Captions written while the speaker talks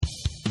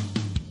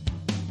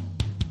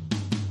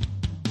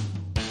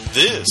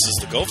This is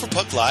the Go for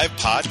Puck Live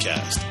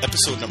podcast,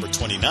 episode number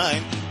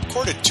 29,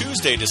 recorded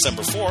Tuesday,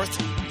 December 4th,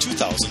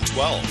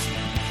 2012.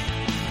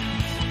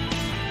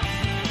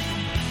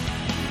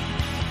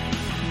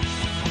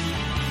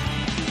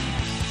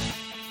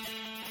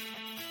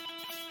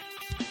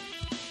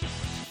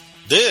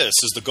 This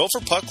is the Go for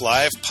Puck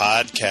Live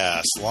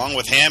podcast, along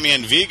with Hammy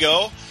and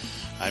Vigo.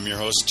 I'm your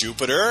host,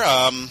 Jupiter.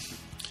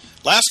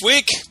 Last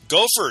week,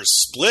 Gophers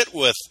split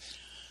with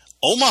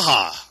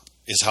Omaha,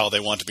 is how they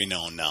want to be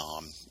known now.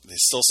 They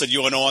still said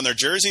UNO on their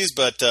jerseys,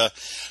 but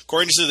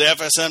according to the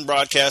FSN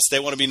broadcast, they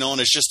want to be known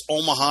as just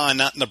Omaha and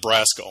not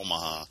Nebraska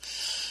Omaha.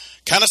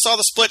 Kind of saw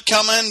the split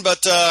coming,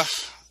 but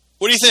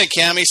what do you think,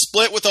 Hammy?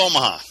 Split with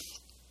Omaha?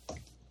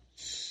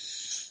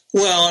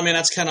 Well, I mean,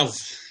 that's kind of...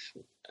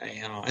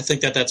 I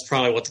think that's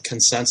probably what the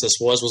consensus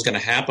was going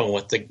to happen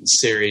with the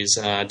series,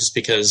 just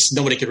because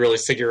nobody could really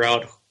figure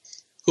out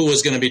who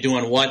was going to be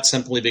doing what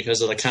simply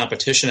because of the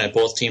competition that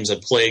both teams had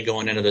played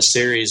going into the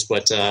series.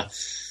 But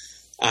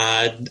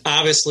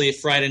obviously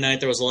Friday night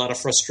there was a lot of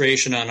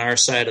frustration on our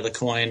side of the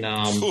coin.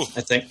 I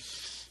think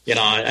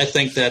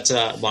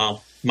that,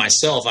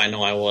 myself, I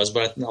know I was,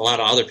 but a lot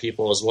of other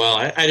people as well.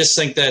 I just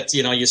think that,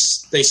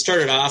 they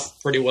started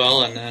off pretty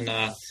well and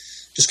then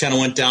just kind of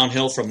went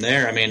downhill from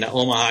there. I mean,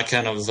 Omaha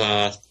kind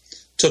of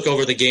took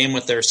over the game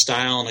with their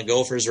style, and the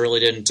Gophers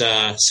really didn't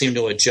seem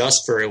to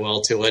adjust very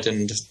well to it.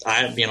 And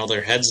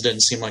their heads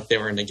didn't seem like they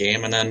were in the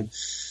game. And then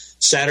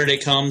Saturday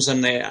comes,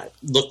 and they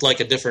looked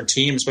like a different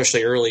team,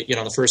 especially early.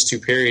 The first two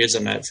periods,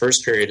 and that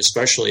first period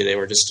especially, they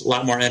were just a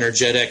lot more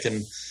energetic,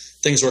 and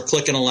things were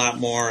clicking a lot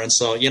more. And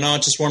so,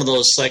 it's just one of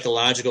those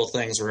psychological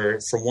things where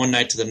from one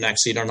night to the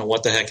next, you don't know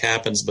what the heck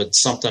happens, but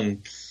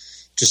something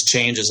just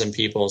changes in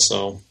people.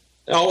 So.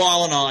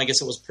 All in all, I guess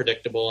it was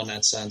predictable in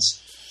that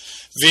sense.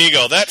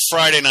 Vigo, that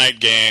Friday night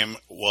game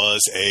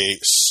was a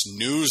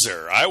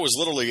snoozer. I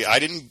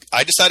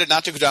decided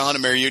not to go down to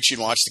Mariucci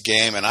and watch the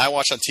game, and I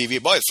watched on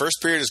TV. Boy, the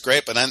first period is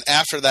great, but then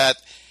after that,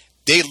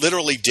 they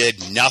literally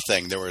did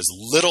nothing. There was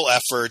little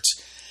effort,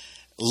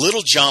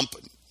 little jump,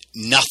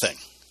 nothing.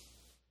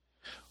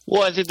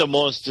 Well, I think the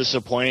most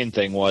disappointing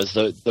thing was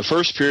the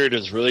first period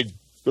is really,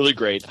 really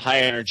great.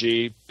 High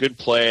energy, good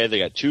play. They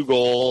got 2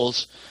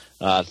 goals.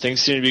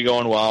 Things seem to be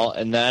going well.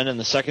 And then in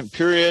the second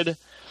period,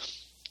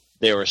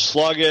 they were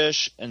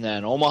sluggish, and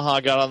then Omaha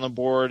got on the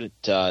board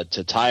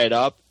to tie it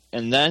up.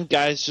 And then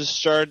guys just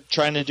started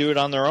trying to do it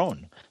on their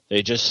own.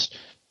 They just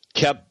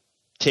kept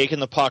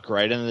taking the puck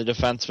right into the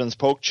defenseman's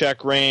poke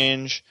check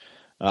range.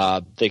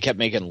 They kept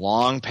making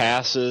long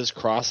passes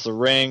across the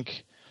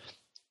rink,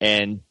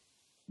 and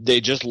they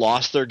just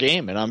lost their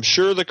game. And I'm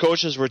sure the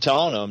coaches were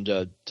telling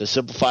them to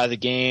simplify the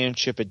game,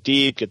 chip it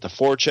deep, get the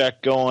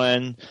forecheck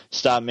going,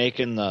 stop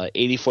making the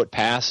 80-foot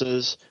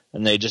passes,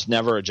 and they just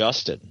never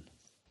adjusted.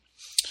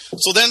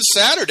 So then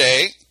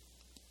Saturday,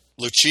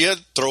 Lucia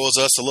throws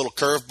us a little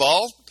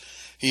curveball.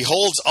 He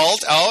holds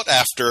Alt out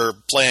after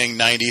playing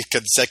 90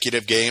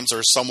 consecutive games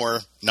or somewhere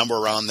number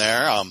around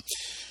there.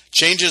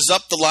 Changes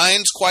up the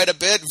lines quite a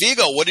bit.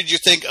 Vigo, what did you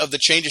think of the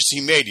changes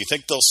he made? Do you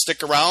think they'll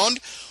stick around?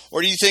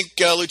 Or do you think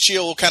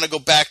Lucia will kind of go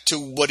back to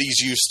what he's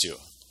used to?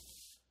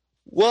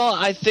 Well,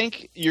 I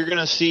think you're going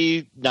to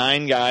see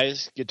 9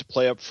 guys get to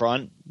play up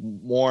front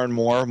more and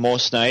more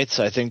most nights.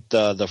 I think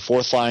the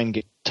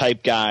fourth-line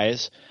type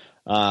guys,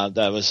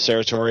 that was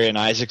Sartori and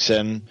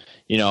Isaacson,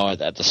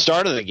 at the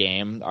start of the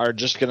game, are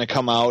just going to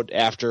come out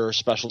after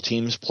special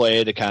teams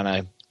play to kind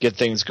of get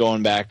things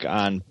going back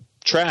on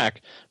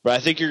track. But I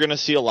think you're going to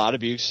see a lot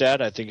of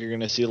Bukestad. I think you're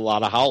going to see a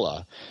lot of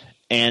Haula.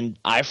 And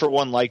I, for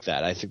one, like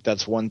that. I think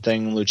that's one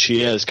thing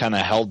Lucia has kind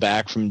of held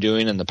back from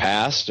doing in the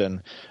past.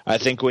 And I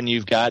think when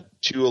you've got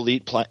 2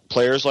 elite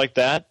players like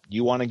that,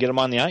 you want to get them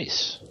on the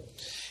ice.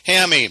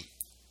 Hammy,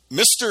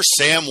 Mr.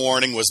 Sam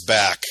Warning was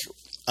back.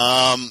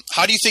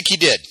 How do you think he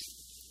did?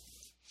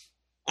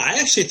 I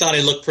actually thought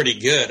he looked pretty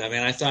good. I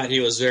mean, I thought he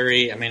was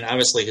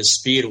obviously his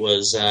speed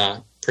was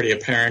pretty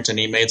apparent, and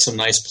he made some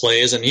nice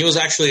plays. And he was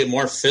actually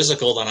more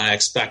physical than I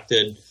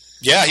expected.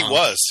 Yeah, he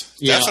was.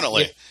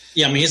 Definitely.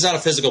 Yeah, I mean, he's not a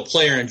physical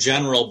player in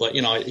general, but,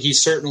 he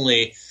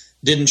certainly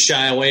didn't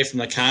shy away from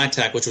the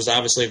contact, which was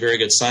obviously a very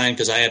good sign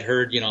because I had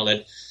heard,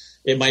 that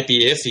it might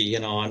be iffy,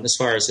 as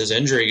far as his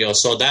injury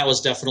goes. So that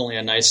was definitely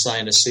a nice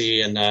sign to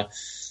see. And I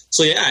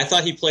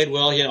thought he played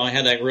well. I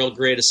had that real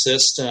great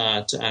assist,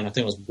 I think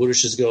it was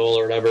Budish's goal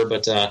or whatever.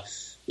 But, I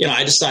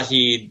just thought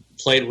he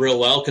played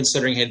real well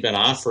considering he'd been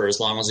off for as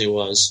long as he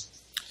was.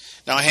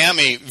 Now,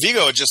 Hammy,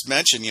 Vigo just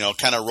mentioned,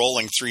 kind of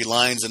rolling 3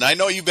 lines. And I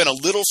know you've been a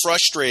little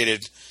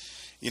frustrated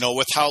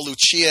with how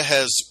Lucia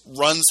has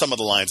run some of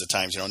the lines at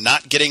times,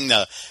 not getting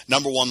the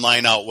number 1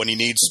 line out when he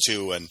needs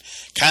to and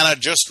kind of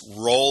just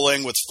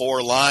rolling with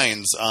 4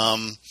 lines.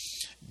 Do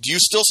you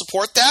still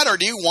support that, or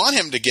do you want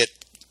him to get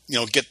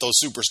those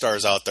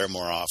superstars out there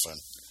more often?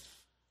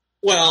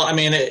 Well, I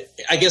mean,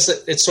 I guess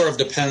it sort of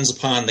depends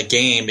upon the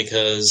game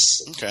because,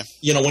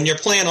 when you're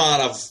playing a lot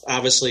of,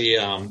 obviously,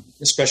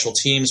 special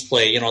teams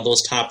play,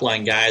 those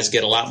top-line guys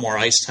get a lot more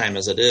ice time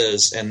as it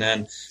is. And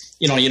then,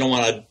 you don't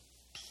want to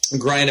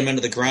grind them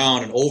into the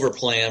ground and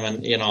overplay them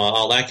and,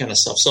 all that kind of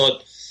stuff. So,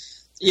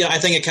 I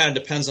think it kind of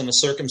depends on the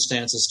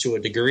circumstances to a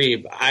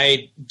degree.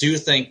 I do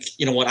think,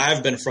 what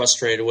I've been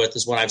frustrated with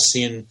is when I've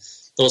seen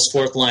those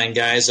fourth line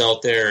guys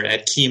out there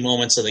at key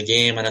moments of the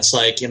game. And it's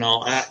like,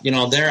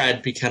 there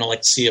I'd be kind of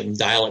like to see them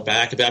dial it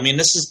back a bit. I mean,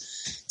 this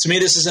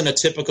isn't a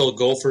typical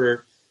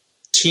Gopher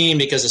team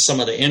because of some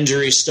of the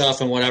injury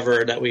stuff and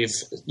whatever that we've,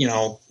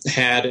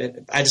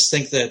 had. I just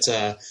think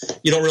that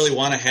you don't really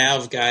want to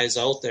have guys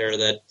out there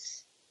that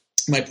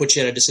might put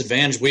you at a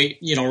disadvantage.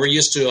 We're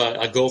used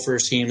to a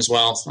Gophers team as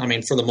well. I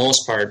mean, for the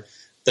most part,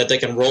 that they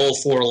can roll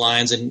four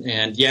lines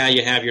and you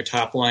have your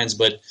top lines,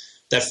 but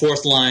that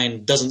fourth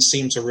line doesn't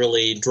seem to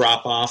really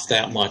drop off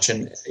that much.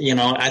 And,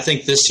 I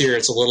think this year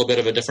it's a little bit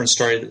of a different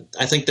story.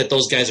 I think that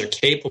those guys are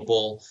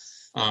capable,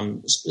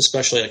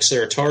 especially like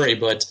Saratori,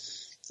 but,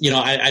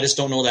 I just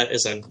don't know that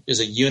as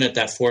a unit,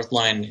 that fourth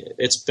line,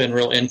 it's been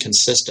real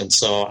inconsistent.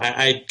 So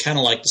I kind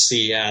of like to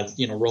see,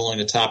 rolling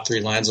the top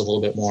three lines a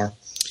little bit more.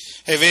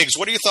 Hey, Viggs,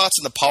 what are your thoughts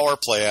on the power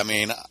play? I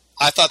mean,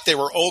 I thought they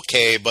were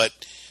okay, but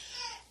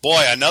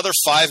boy, another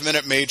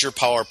 5-minute major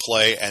power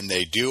play, and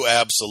they do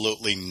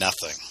absolutely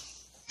nothing.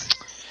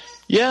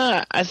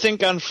 Yeah, I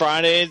think on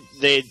Friday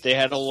they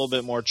had a little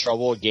bit more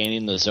trouble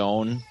gaining the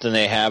zone than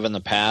they have in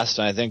the past.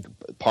 And I think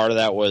part of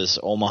that was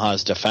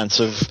Omaha's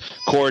defensive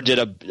core did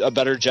a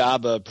better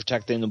job of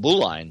protecting the blue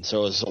line. So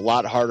it was a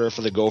lot harder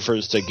for the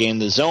Gophers to gain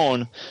the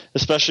zone,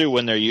 especially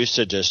when they're used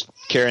to just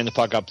carrying the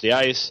puck up the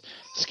ice,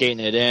 skating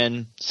it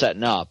in,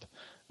 setting up.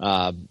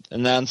 And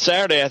then on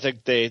Saturday, I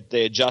think they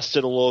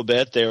adjusted a little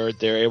bit. They were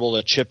able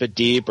to chip it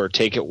deep or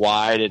take it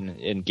wide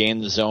and gain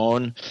the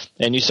zone.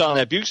 And you saw in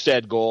that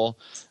Bukestad goal,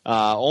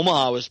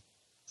 Omaha was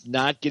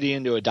not getting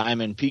into a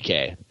diamond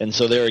PK. And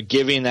so they were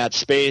giving that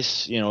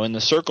space, in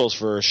the circles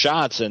for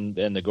shots, and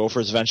the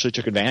Gophers eventually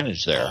took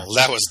advantage there. Oh,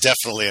 that was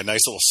definitely a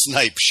nice little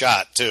snipe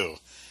shot, too.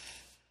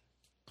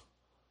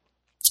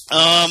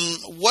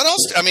 What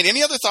else? I mean,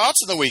 any other thoughts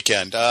on the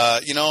weekend?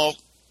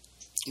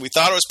 We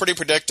thought it was pretty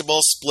predictable,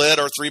 split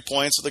or 3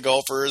 points with the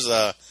Gophers.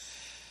 A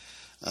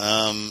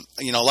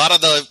lot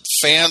of the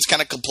fans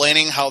kind of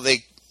complaining how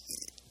they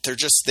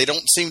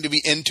don't seem to be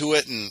into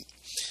it, and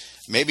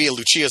maybe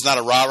Lucia's not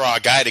a rah-rah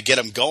guy to get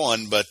them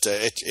going, but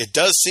it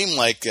does seem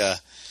like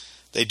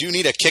they do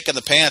need a kick in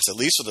the pants, at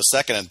least for the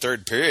second and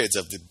third periods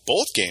of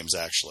both games,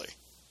 actually.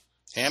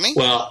 Hammy?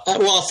 Well,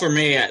 for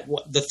me,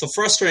 the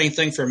frustrating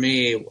thing for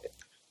me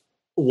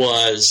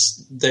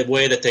was the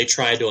way that they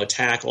tried to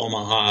attack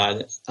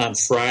Omaha on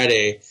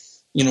Friday,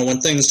 when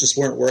things just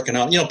weren't working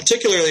out,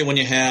 particularly when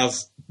you have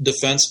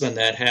defensemen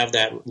that have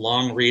that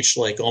long reach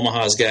like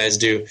Omaha's guys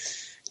do.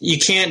 You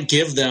can't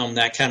give them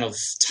that kind of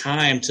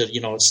time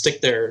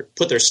to,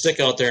 put their stick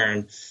out there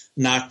and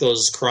knock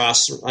those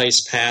cross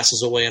ice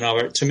passes away and all.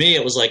 To me,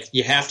 it was like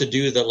you have to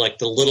do the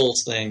little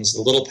things,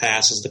 the little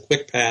passes, the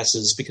quick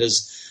passes,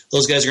 because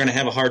those guys are going to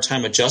have a hard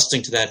time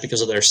adjusting to that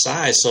because of their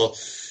size. So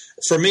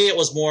for me, it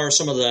was more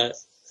some of the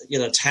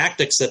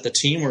tactics that the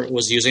team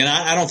was using. And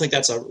I don't think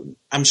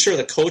I'm sure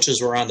the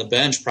coaches were on the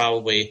bench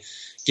probably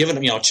giving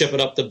them, chip it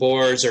up the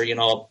boards or,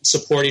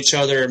 support each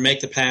other,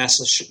 make the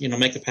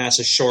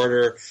passes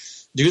shorter,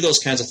 do those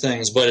kinds of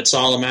things. But it's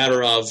all a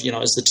matter of,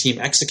 is the team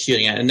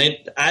executing it? And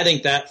I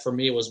think that for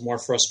me was more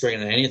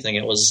frustrating than anything.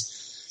 It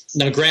was,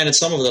 granted,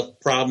 some of the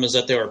problem is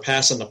that they were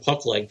passing the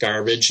puck like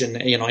garbage and,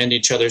 into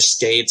each other's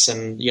skates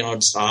and,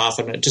 just off,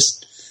 and it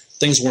just,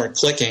 things weren't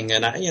clicking.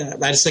 And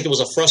I just think it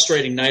was a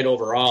frustrating night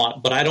overall.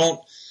 But I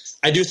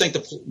do think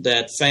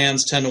that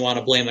fans tend to want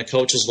to blame the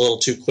coaches a little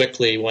too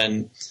quickly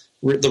when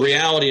the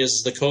reality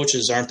is the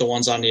coaches aren't the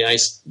ones on the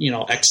ice,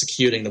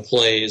 executing the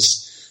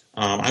plays.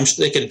 I'm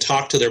sure they could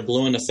talk to their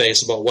blue in the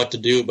face about what to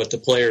do, but the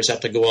players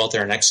have to go out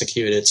there and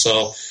execute it.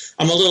 So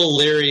I'm a little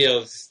leery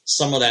of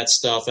some of that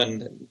stuff.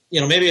 And,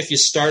 maybe if you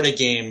start a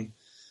game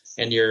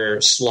and you're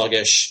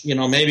sluggish,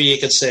 maybe you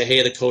could say,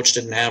 hey, the coach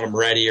didn't have them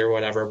ready or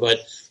whatever. But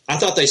I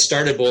thought they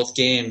started both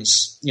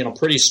games,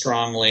 pretty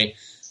strongly.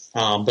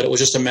 But it was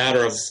just a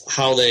matter of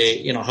how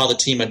how the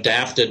team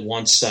adapted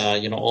once,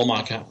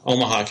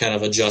 Omaha kind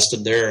of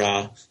adjusted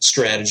their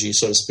strategy,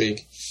 so to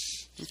speak.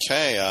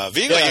 Okay.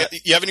 Vigo,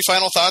 you have any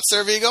final thoughts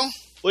there, Vigo?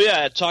 Well,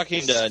 yeah,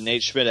 talking to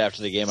Nate Schmidt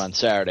after the game on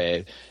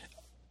Saturday,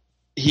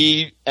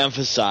 he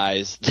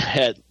emphasized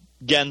that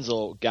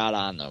Guentzel got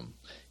on them.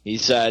 He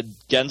said,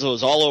 Guentzel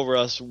was all over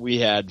us. We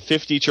had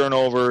 50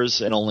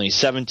 turnovers and only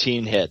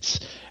 17 hits.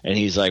 And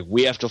he's like,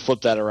 we have to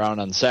flip that around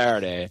on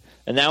Saturday.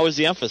 And that was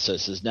the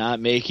emphasis, is not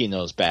making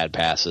those bad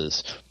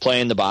passes,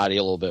 playing the body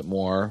a little bit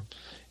more.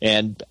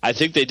 And I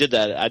think they did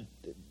that.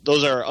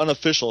 Those are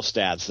unofficial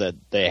stats that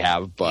they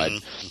have, but,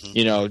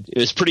 it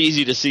was pretty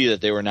easy to see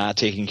that they were not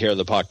taking care of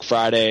the puck.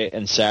 Friday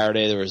and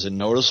Saturday, there was a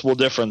noticeable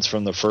difference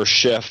from the first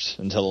shift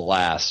until the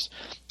last.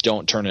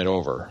 Don't turn it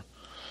over.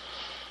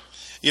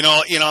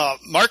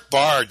 Mark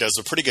Barr does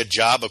a pretty good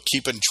job of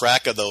keeping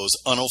track of those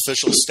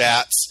unofficial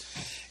stats.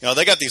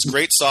 They got these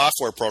great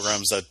software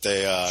programs that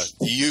they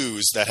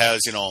use that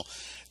has,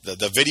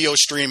 the video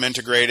stream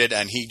integrated,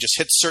 and he just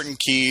hits certain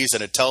keys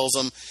and it tells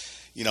him,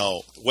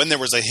 when there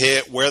was a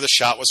hit, where the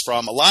shot was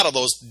from, a lot of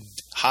those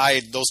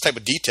type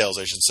of details,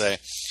 I should say.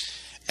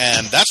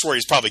 And that's where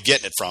he's probably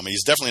getting it from.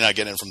 He's definitely not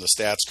getting it from the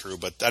stats crew,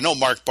 but I know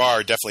Mark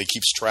Barr definitely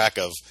keeps track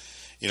of,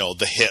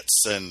 the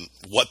hits and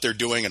what they're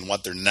doing and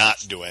what they're not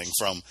doing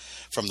from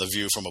the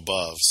view from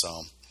above. So,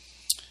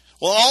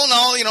 well,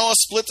 all in all, a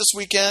split this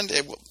weekend.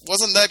 It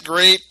wasn't that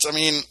great. I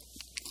mean,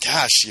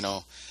 gosh,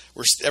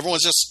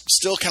 everyone's just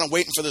still kind of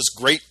waiting for this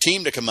great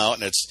team to come out,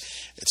 and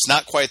it's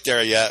not quite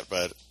there yet.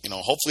 But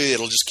hopefully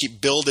it'll just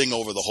keep building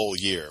over the whole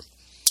year.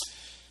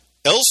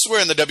 Elsewhere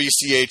in the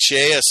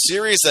WCHA, a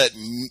series that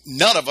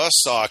none of us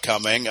saw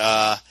coming.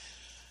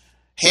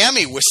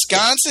 Hammy,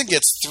 Wisconsin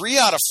gets 3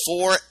 out of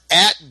 4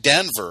 at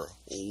Denver.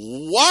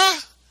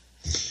 What?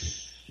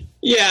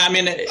 Yeah, I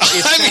mean,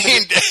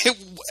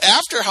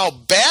 after how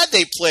bad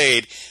they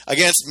played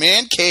against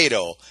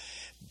Mankato,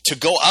 to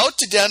go out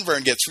to Denver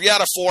and get 3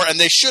 out of 4, and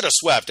they should have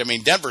swept. I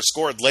mean, Denver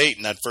scored late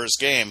in that first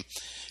game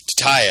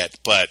to tie it,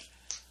 but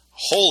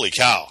holy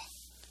cow.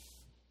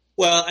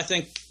 Well, I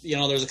think,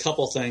 there's a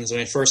couple things. I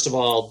mean, first of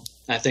all,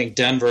 I think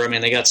Denver,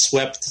 they got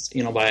swept,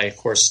 by, of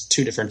course,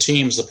 2 different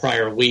teams the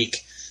prior week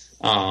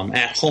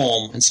at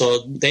home. And so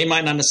they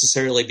might not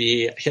necessarily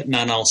be hitting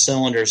on all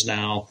cylinders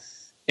now.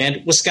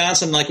 And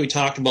Wisconsin, like we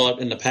talked about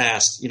in the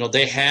past,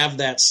 they have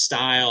that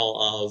style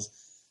of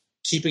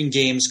keeping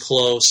games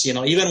close.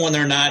 Even when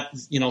they're not,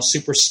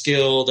 super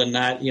skilled and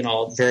not,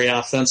 very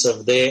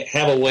offensive, they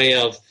have a way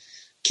of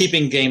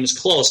keeping games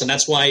close, and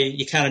that's why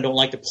you kind of don't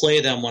like to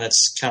play them when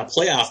it's kind of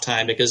playoff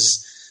time,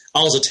 because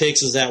all it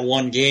takes is that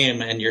one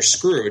game and you're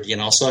screwed,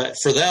 So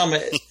for them,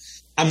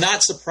 I'm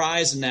not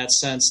surprised in that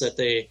sense that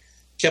they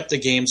kept the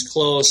games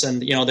close,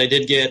 and they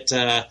did get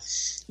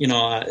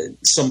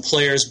some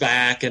players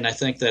back, and I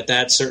think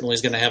that certainly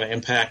is going to have an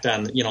impact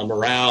on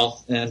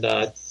morale. And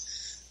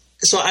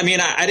so I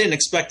didn't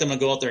expect them to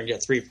go out there and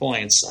get 3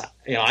 points.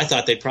 I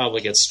thought they'd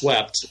probably get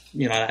swept,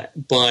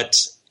 but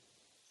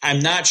I'm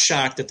not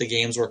shocked that the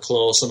games were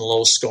close and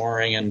low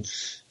scoring,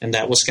 and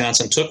that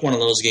Wisconsin took one of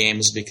those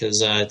games, because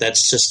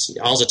that's just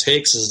all it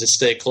takes is to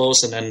stay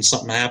close, and then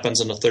something happens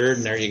in the third,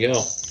 and there you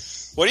go.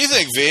 What do you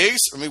think, Viggs?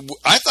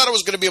 I thought it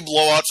was going to be a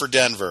blowout for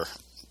Denver.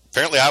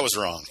 Apparently, I was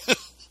wrong.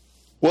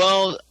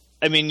 Well,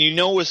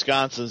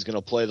 Wisconsin's going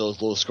to play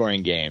those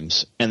low-scoring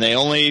games, and they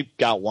only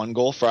got 1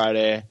 goal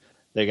Friday.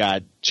 They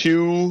got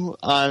 2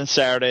 on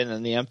Saturday, and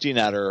then the empty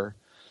netter.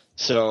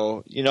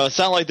 So, it's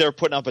not like they're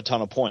putting up a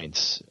ton of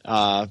points.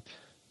 And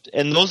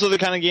those are the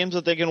kind of games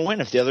that they can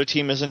win if the other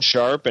team isn't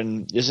sharp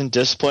and isn't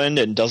disciplined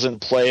and doesn't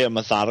play a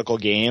methodical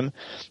game.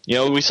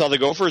 We saw the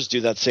Gophers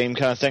do that same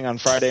kind of thing on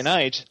Friday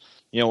night.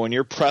 When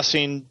you're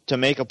pressing to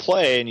make a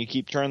play and you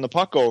keep turning the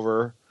puck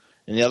over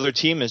and the other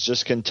team is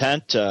just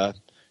content to,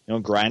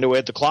 grind away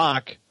at the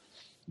clock,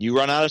 you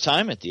run out of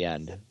time at the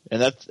end.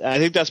 And I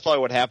think that's probably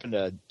what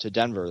happened to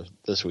Denver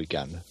this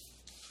weekend.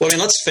 Well,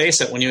 let's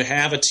face it, when you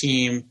have a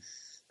team –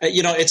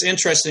 it's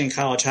interesting in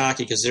college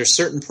hockey because there's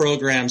certain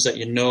programs that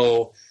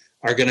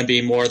are going to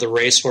be more the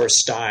racehorse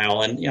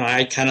style. And,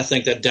 I kind of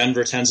think that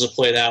Denver tends to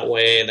play that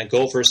way, and the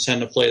Gophers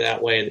tend to play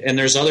that way. And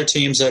there's other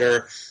teams that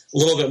are a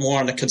little bit more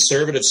on the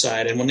conservative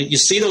side. And when you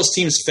see those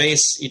teams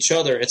face each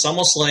other, it's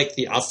almost like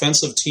the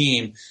offensive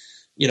team,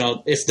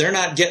 if they're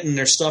not getting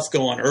their stuff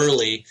going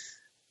early,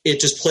 it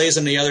just plays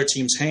in the other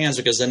team's hands,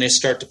 because then they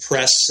start to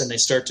press and they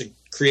start to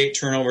create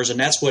turnovers, and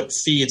that's what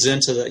feeds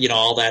into the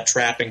all that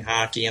trapping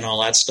hockey and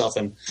all that stuff.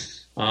 And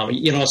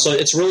so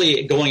it's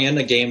really going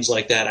into games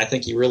like that. I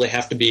think you really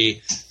have to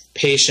be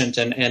patient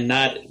and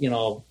not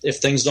if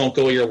things don't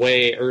go your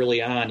way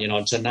early on,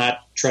 to not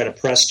try to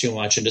press too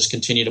much and just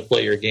continue to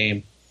play your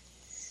game.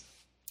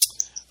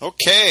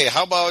 Okay,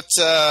 how about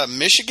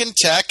Michigan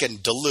Tech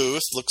and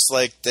Duluth? Looks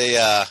like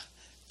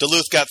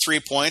Duluth got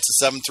 3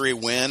 points, a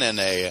 7-3 win, and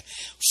a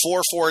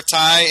 4-4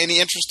 tie. Any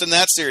interest in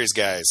that series,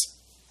 guys?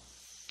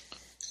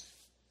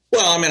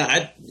 Well,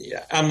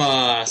 I'm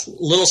a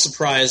little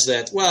surprised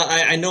that. Well,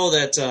 I know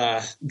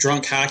that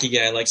drunk hockey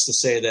guy likes to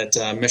say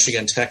that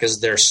Michigan Tech is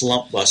their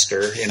slump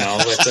buster,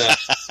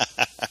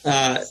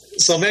 but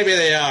so maybe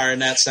they are in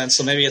that sense.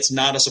 So maybe it's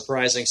not a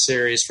surprising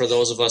series for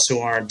those of us who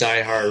aren't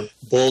diehard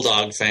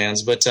Bulldog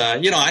fans. But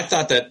I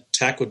thought that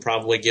Tech would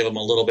probably give them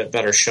a little bit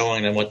better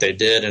showing than what they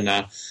did, and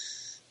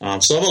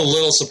so I'm a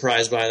little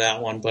surprised by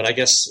that one. But I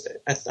guess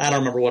I don't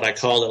remember what I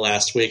called it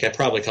last week. I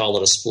probably called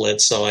it a split,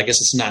 so I guess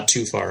it's not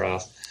too far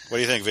off. What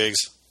do you think,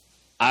 Viggs?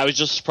 I was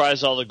just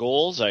surprised all the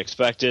goals. I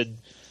expected,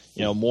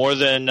 more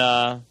than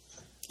a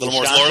little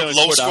more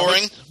low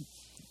scoring.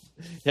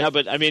 Yeah,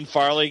 but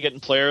Farley getting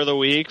Player of the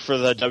Week for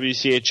the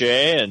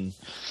WCHA, and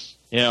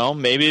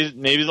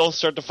maybe they'll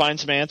start to find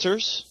some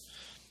answers.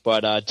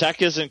 But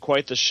Tech isn't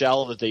quite the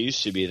shell that they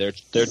used to be.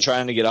 They're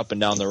trying to get up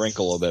and down the rink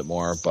a little bit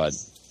more, but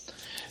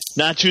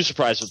not too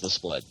surprised with the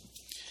split.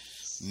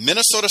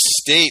 Minnesota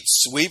State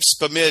sweeps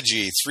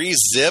Bemidji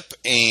 3-0,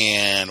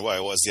 and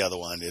what was the other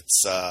one?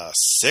 It's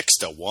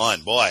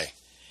 6-1. Boy,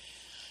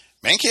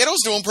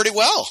 Mankato's doing pretty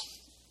well.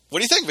 What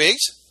do you think,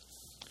 Viggs?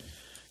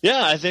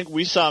 Yeah, I think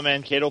we saw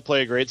Mankato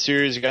play a great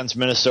series against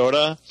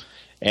Minnesota,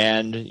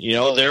 And,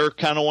 they're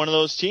kind of one of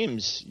those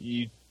teams.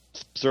 You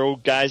throw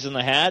guys in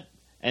the hat,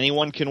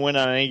 anyone can win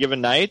on any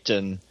given night,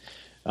 and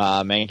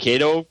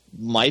Mankato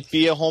might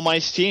be a home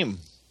ice team.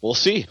 We'll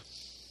see.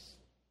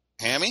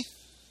 Hammy?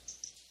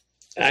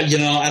 I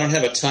don't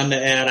have a ton to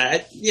add.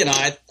 I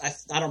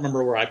don't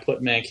remember where I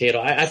put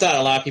Mankato. I thought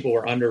a lot of people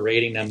were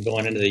underrating them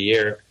going into the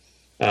year.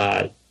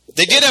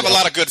 They did have a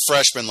lot of good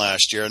freshmen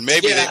last year, and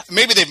maybe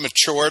they've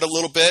matured a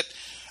little bit.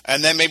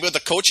 And then maybe with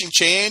the coaching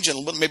change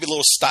and maybe a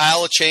little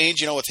style of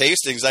change, with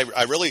Hastings, I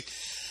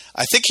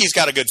think he's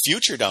got a good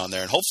future down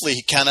there, and hopefully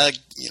he kind of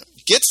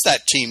gets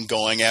that team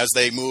going as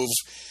they move,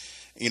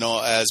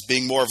 as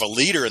being more of a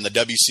leader in the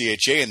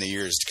WCHA in the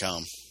years to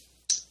come.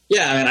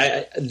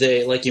 Yeah,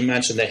 they like you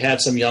mentioned, they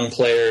had some young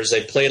players.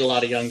 They played a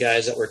lot of young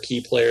guys that were key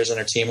players on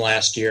their team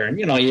last year, and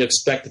you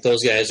expect that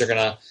those guys are going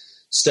to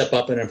step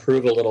up and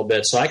improve a little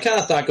bit. So I kind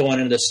of thought going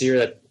into this year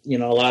that a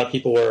lot of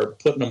people were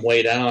putting them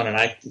way down, and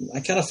I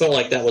kind of felt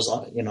like that was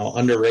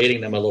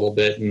underrating them a little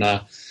bit, and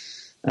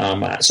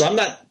so I'm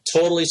not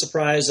totally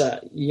surprised.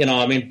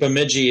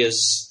 Bemidji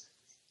is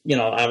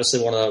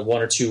obviously one of the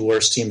one or two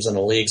worst teams in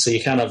the league, so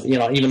you kind of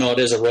even though it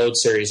is a road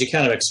series, you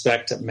kind of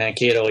expect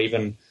Mankato,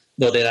 even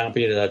though they not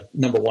be the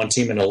number one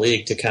team in the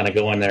league, to kind of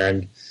go in there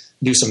and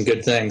do some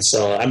good things.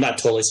 So I'm not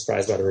totally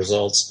surprised by the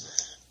results.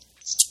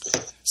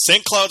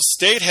 St. Cloud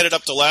State headed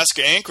up to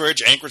Alaska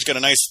Anchorage. Anchorage got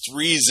a nice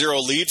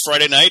 3-0 lead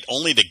Friday night,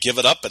 only to give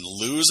it up and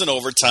lose in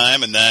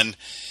overtime. And then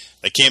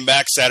they came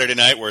back Saturday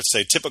night, where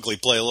they typically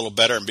play a little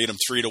better, and beat them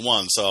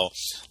 3-1. So a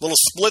little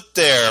split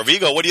there.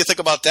 Vigo, what do you think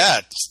about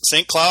that?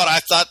 St. Cloud, I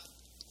thought,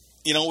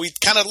 we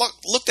kind of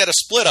looked at a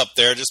split up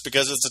there just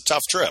because it's a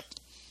tough trip.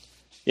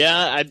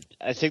 Yeah,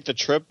 I think the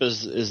trip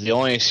is the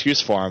only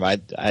excuse for him. I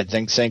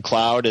think St.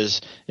 Cloud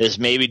is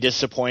maybe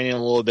disappointing a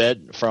little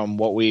bit from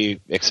what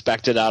we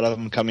expected out of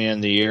them coming in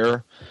the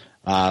year.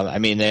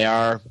 They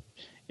are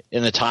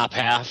in the top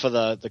half of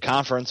the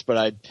conference,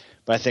 but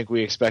I think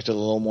we expected a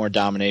little more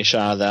domination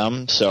out of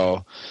them.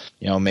 So,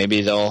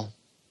 maybe they'll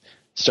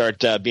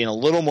start being a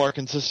little more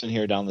consistent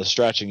here down the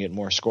stretch and get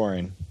more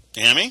scoring.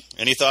 Amy,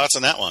 any thoughts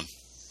on that one?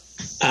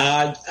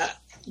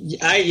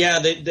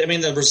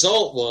 The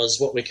result was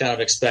what we kind of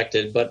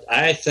expected, but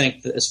I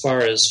think that as far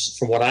as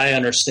from what I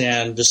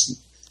understand,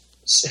 just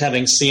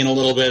having seen a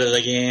little bit of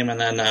the game and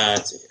then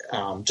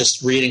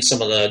just reading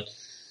some of the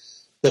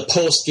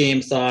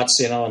post-game thoughts,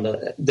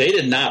 they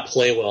did not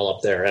play well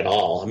up there at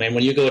all.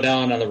 When you go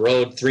down on the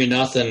road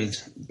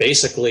 3-0,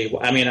 basically,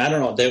 I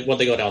don't know, they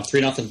go down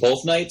 3-0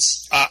 both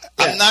nights?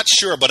 I'm not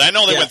sure, but I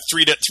know they went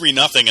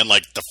 3-0 in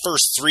like the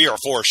first 3 or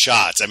 4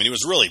 shots. It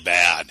was really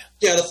bad.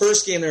 Yeah, the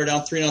first game they were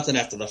down 3-0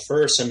 after the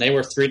first, and they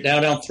were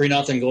down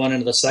 3-0 going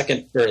into the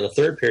second or the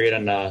third period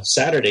on the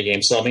Saturday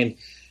game. So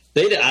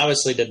they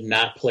obviously did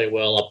not play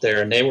well up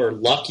there, and they were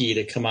lucky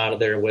to come out of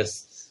there with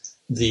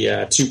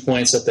the 2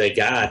 points that they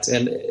got.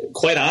 And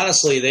quite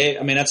honestly,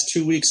 that's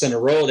 2 weeks in a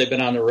row they've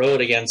been on the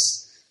road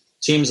against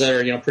teams that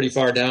are pretty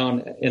far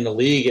down in the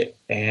league,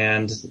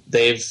 and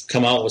they've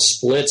come out with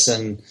splits,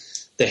 and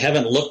they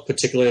haven't looked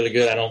particularly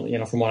good. I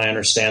don't, from what I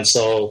understand.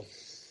 So,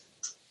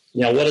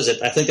 what is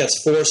it? I think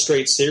that's 4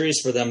 straight series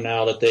for them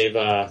now that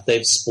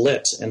they've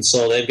split, and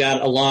so they've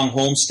got a long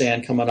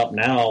homestand coming up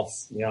now.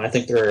 I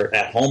think they're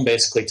at home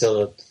basically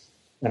till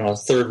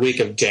the third week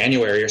of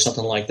January or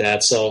something like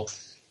that. So,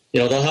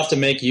 they'll have to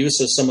make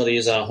use of some of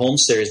these home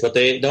series, but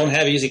they don't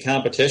have easy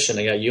competition.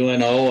 They got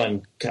UNO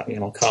and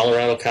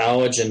Colorado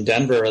College and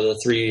Denver are the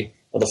 3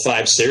 of the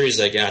 5 series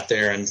they got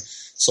there, and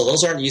so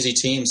those aren't easy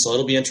teams. So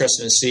it'll be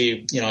interesting to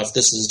see, if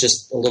this is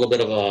just a little bit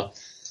of a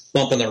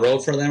bump in the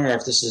road for them, or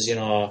if this is,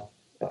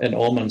 an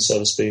omen, so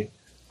to speak.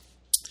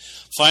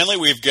 Finally,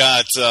 we've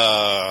got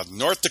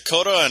North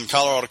Dakota and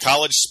Colorado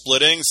College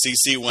splitting.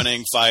 CC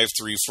winning 5-3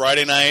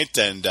 Friday night,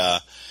 and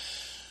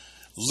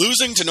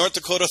losing to North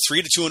Dakota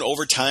 3-2 in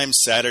overtime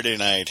Saturday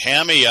night.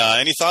 Hammy,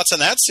 any thoughts on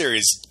that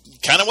series?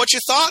 Kind of what you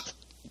thought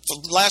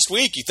last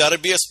week. You thought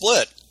it'd be a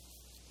split.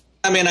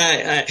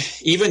 I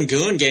even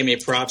Goon gave me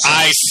props.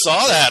 I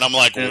saw that. I'm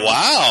like,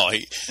 wow.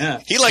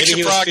 He likes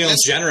your prognosis. He was feeling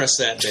generous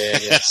that day, I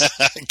guess.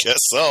 I guess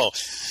so.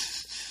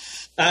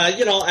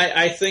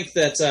 I think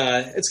that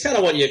it's kind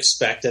of what you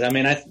expected.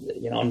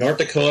 North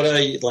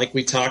Dakota, like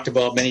we talked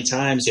about many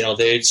times,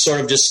 they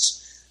sort of just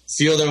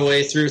feel their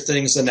way through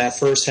things in that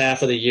first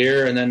half of the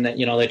year, and then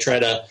they try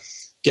to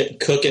get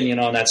cooking in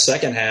that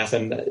second half,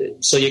 and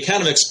so you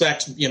kind of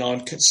expect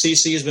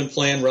CC has been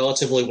playing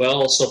relatively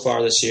well so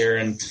far this year,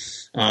 and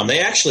they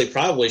actually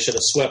probably should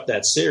have swept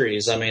that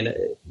series.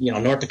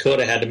 North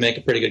Dakota had to make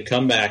a pretty good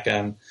comeback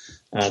on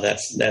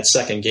that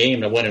second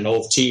game to win an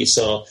OT,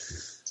 so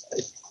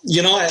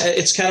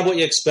it's kind of what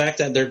you expect.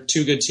 That they're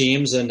 2 good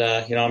teams, and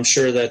I'm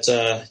sure that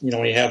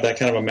when you have that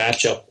kind of a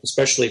matchup,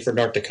 especially for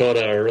North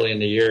Dakota early in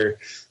the year,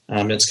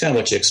 it's kind of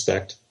what you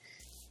expect.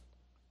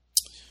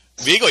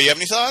 Vigo, you have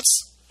any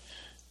thoughts?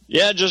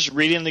 Yeah, just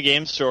reading the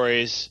game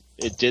stories,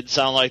 it did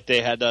sound like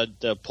they had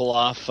to pull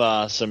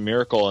off some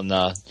miracle in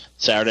the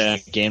Saturday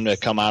night game to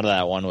come out of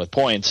that one with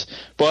points.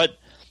 But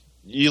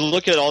you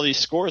look at all these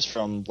scores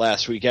from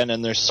last weekend,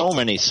 and there's so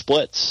many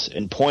splits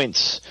and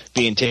points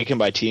being taken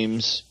by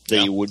teams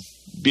that you would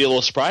be a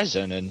little surprised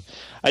in. And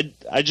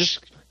I just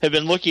have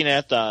been looking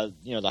at the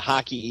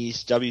Hockey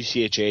East,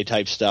 WCHA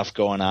type stuff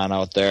going on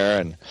out there,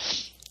 and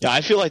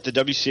I feel like the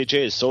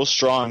WCHA is so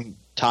strong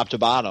top to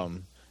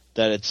bottom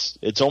that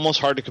it's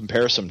almost hard to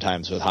compare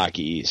sometimes with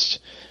Hockey East,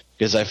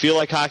 because I feel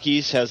like Hockey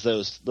East has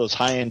those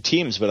high end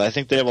teams, but I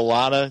think they have a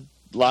lot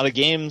of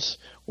games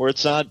where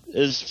it's not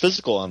as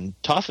physical and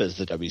tough as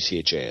the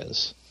WCHA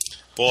is.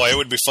 Boy, it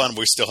would be fun if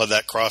we still had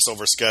that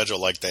crossover schedule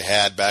like they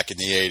had back in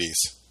the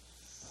 80s.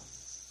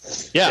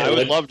 Yeah, I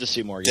would love to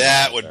see more games.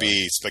 That would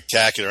be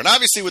spectacular. And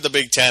obviously with the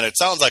Big Ten, it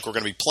sounds like we're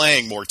going to be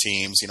playing more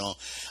teams.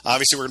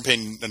 Obviously we're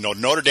going to be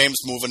Notre Dame's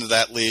moving to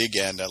that league,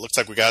 and it looks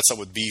like we got some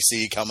with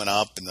BC coming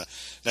up in the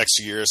next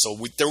few years. So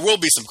there will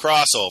be some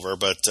crossover,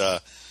 but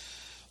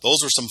those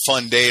were some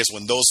fun days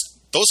when those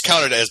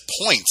counted as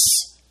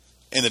points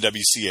in the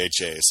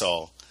WCHA.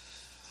 So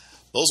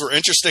those were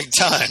interesting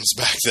times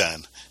back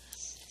then.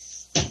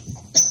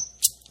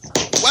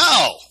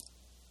 Wow.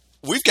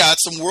 We've got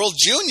some World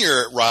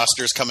Junior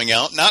rosters coming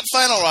out. Not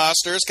final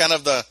rosters, kind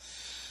of the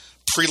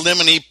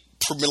preliminary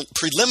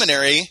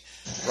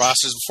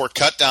rosters before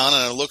cut down.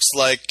 And it looks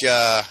like,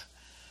 what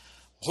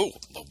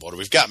do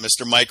we've got?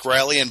 Mr. Mike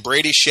Riley and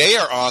Brady Shea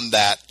are on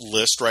that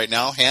list right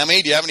now.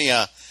 Hammy, do you have any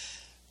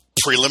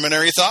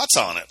preliminary thoughts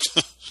on it?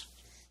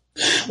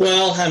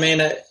 Well, I mean,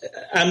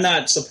 I'm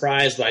not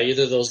surprised by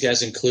either of those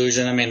guys'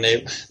 inclusion. I mean,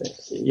 they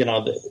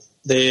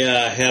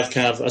have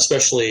kind of,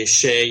 especially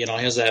Shea,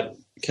 has that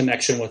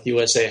connection with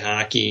USA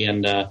Hockey,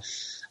 and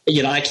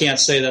I can't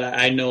say that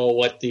I know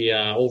what the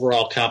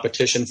overall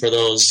competition for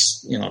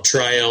those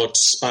tryout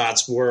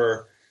spots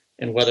were,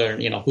 and whether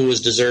who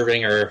was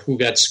deserving or who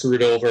got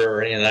screwed over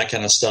or any of that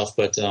kind of stuff.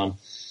 But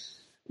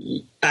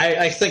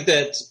I think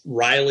that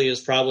Riley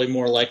is probably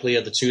more likely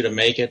of the two to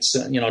make it.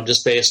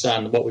 Just based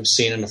on what we've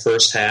seen in the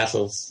first half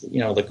of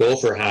the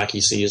Gopher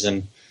hockey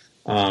season.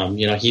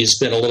 He's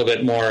been a little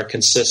bit more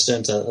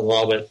consistent, a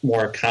little bit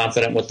more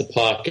confident with the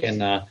puck,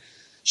 and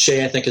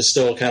Shea, I think, is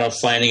still kind of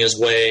finding his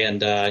way,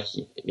 and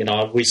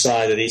we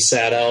saw that he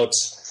sat out.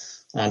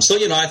 So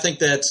I think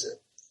that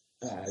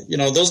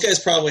those guys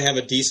probably have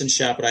a decent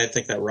shot, but I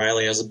think that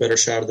Riley has a better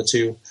shot of the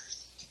two.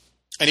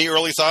 Any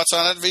early thoughts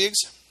on it, Viggs?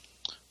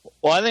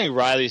 Well, I think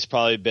Riley's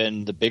probably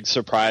been the big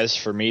surprise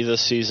for me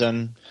this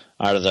season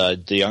out of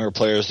the younger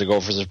players the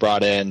Gophers have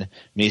brought in. I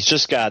mean, he's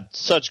just got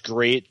such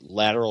great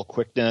lateral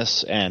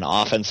quickness and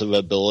offensive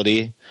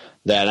ability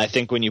that I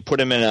think when you put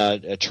him in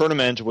a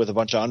tournament with a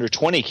bunch of under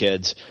 20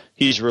 kids,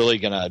 he's really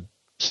going to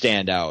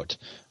stand out.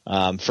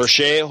 For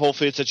Shea,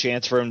 hopefully it's a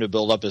chance for him to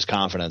build up his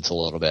confidence a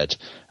little bit.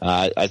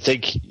 I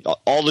think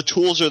all the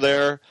tools are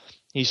there.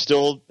 He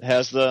still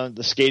has the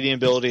skating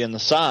ability and the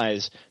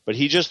size, but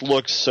he just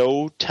looks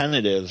so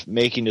tentative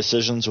making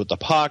decisions with the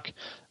puck,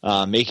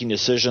 making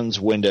decisions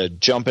when to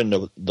jump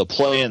into the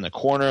play in the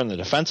corner in the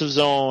defensive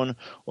zone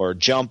or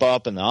jump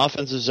up in the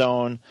offensive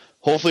zone.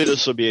 Hopefully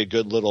this will be a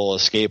good little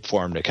escape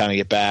for him to kind of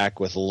get back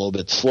with a little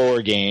bit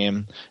slower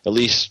game, at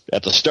least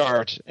at the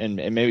start, and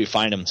maybe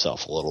find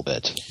himself a little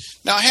bit.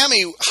 Now,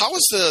 Hammy, how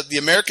is the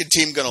American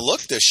team going to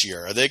look this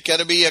year? Are they going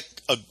to be a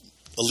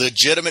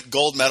legitimate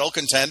gold medal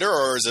contender,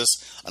 or is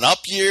this an up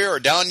year or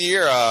down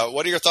year?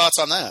 What are your thoughts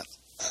on that?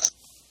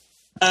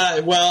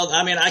 Well,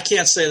 I mean, I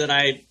can't say that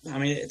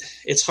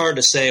it's hard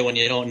to say when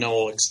you don't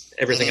know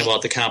everything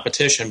about the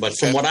competition, but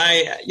from what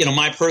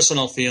my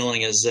personal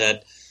feeling is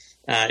that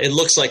it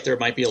looks like there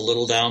might be a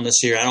little down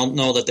this year. I don't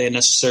know that they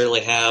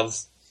necessarily have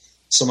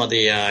some of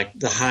the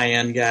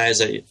high-end guys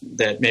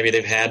that maybe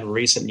they've had in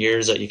recent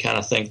years that you kind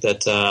of think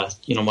that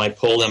might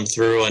pull them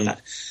through. And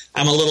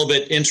I'm a little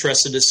bit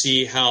interested to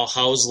see how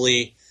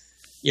Housley,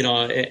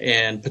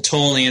 and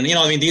Patoli,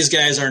 and these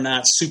guys are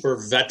not super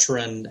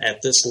veteran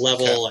at this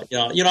level. Okay.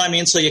 You know what I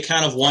mean. So you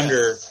kind of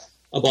wonder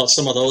about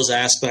some of those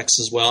aspects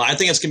as well. I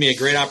think it's going to be a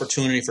great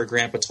opportunity for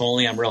Grant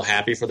Patoli. I'm real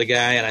happy for the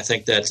guy, and I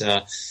think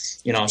that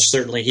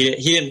certainly he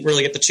didn't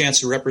really get the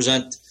chance to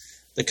represent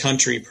the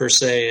country per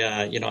se,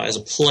 as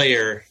a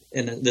player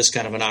in this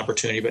kind of an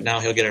opportunity. But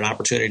now he'll get an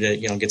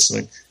opportunity to get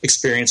some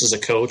experience as a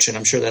coach, and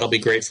I'm sure that'll be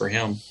great for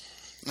him.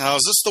 Now,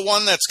 is this the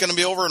one that's going to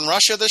be over in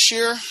Russia this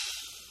year?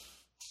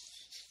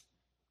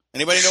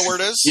 Anybody know where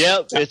it is?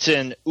 Yep, it's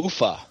in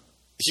Ufa.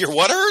 Your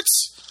what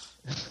hurts?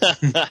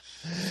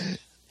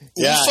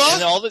 Yeah,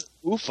 and all the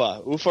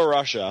Ufa,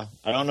 Russia.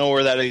 I don't know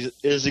where that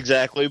is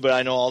exactly, but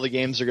I know all the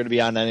games are going to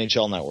be on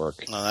NHL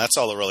Network. No, that's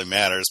all that really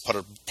matters.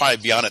 Probably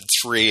be on at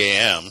 3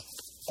 a.m.,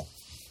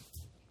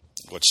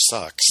 which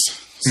sucks.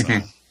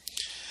 So.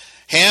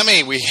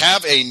 Hammy, we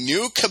have a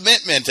new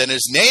commitment, and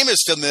his name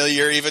is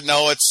familiar, even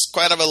though it's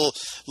quite of a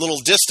little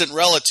distant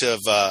relative.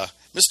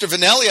 Mr.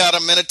 Vanelli out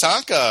of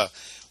Minnetonka.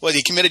 Well,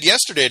 he committed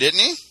yesterday, didn't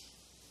he?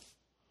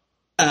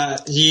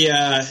 This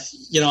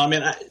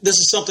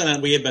is something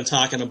that we had been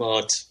talking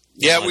about.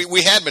 Yeah,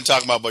 we had been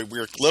talking about, but we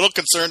were a little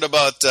concerned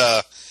about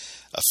a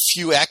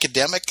few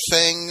academic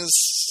things.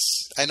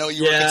 I know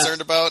you were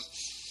concerned about.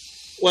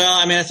 Well,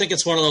 I mean, I think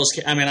it's one of those.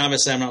 I mean,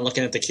 obviously, I'm not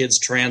looking at the kids'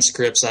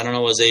 transcripts. I don't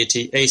know his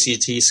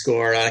ACT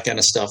score, that kind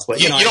of stuff.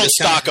 But you don't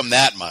stalk them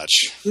that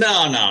much.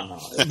 No.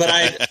 But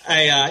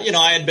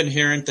I had been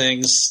hearing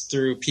things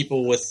through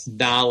people with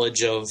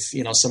knowledge of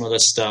some of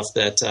this stuff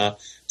that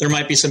there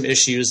might be some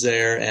issues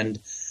there, and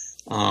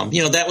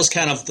that was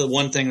kind of the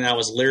one thing that I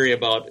was leery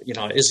about.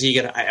 Is he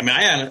going to? I mean,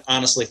 I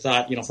honestly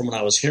thought, from what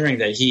I was hearing,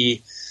 that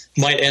he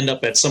might end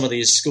up at some of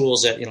these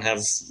schools that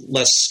have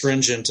less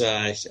stringent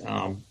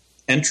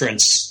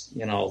entrance,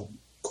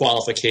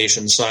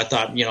 qualifications. So I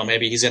thought,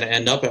 maybe he's going to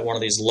end up at one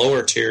of these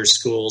lower tier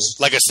schools,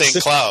 like a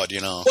St. Cloud,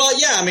 Well,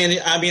 yeah,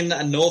 I mean,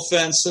 no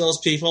offense to those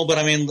people, but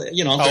I mean,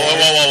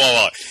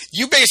 Whoa.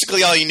 You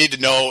basically all you need to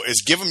know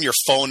is give them your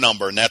phone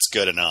number, and that's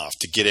good enough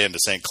to get into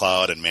St.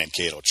 Cloud and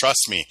Mankato.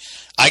 Trust me,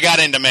 I got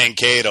into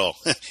Mankato.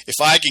 If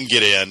I can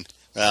get in,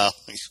 well,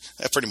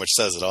 that pretty much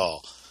says it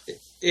all.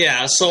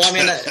 Yeah. So I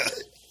mean.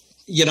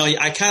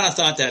 I kind of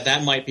thought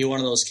that might be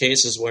one of those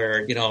cases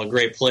where, a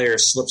great player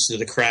slips through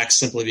the cracks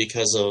simply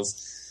because of,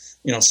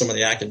 some of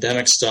the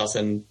academic stuff.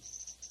 And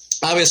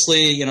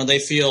obviously, they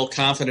feel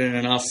confident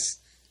enough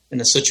in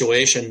the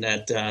situation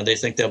that they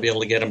think they'll be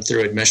able to get him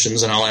through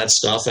admissions and all that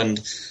stuff.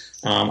 And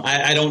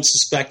I don't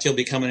suspect he'll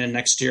be coming in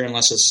next year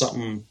unless it's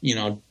something,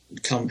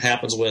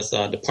 happens with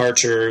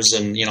departures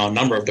and, a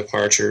number of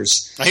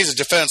departures. Now, he's a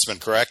defenseman,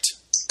 correct?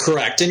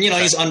 Correct. And,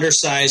 he's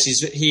undersized.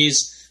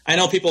 I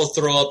know people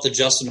throw up the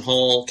Justin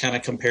Hull kind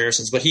of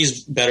comparisons, but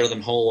he's better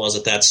than Hull was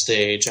at that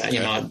stage.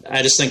 Okay.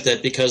 I just think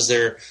that because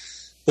they're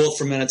both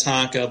from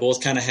Minnetonka,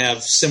 both kind of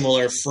have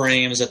similar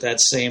frames at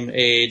that same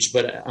age,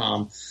 but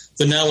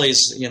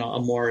Vanelli's, a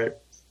more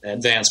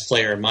advanced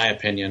player, in my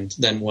opinion,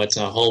 than what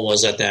Hull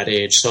was at that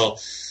age. So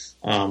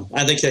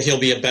I think that he'll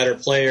be a better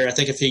player. I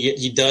think if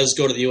he does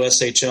go to the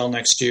USHL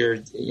next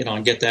year,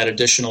 and get that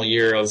additional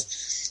year of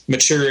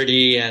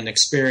maturity and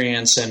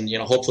experience, and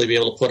hopefully be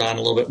able to put on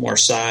a little bit more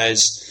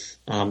size,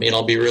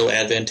 it'll be real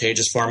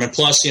advantageous for him. And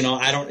plus,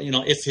 I don't,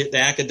 if the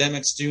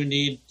academics do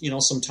need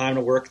some time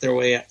to work their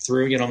way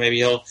through, maybe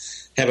he'll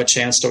have a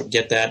chance to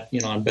get that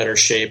in better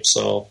shape.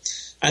 So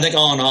I think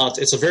all in all,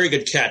 it's a very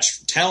good catch.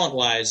 Talent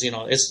wise,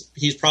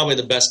 he's probably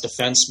the best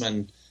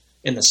defenseman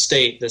in the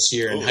state this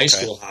year in high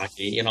school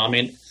hockey. And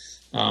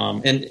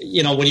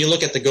when you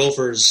look at the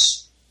Gophers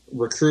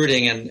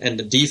recruiting and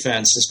the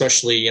defense,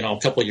 especially, a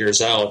couple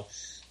years out,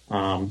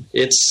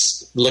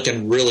 it's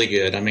looking really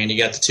good. I mean, you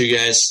got the two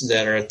guys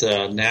that are at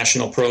the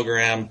national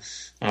program.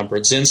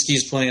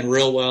 Brodzinski's playing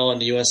real well in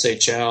the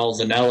USHL.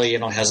 Vanelli,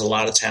 has a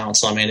lot of talent.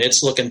 So, I mean,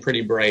 it's looking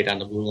pretty bright on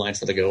the blue line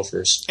for the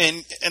Gophers.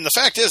 And the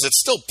fact is, it's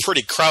still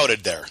pretty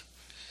crowded there.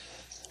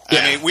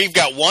 Yeah. I mean, we've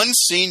got one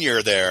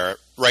senior there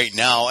right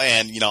now,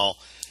 and,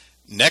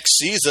 next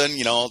season,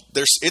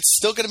 it's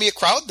still going to be a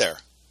crowd there.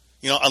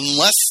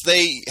 Unless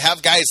they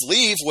have guys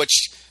leave,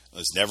 which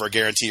is never a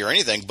guarantee or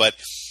anything, but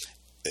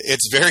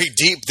it's very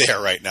deep there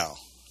right now.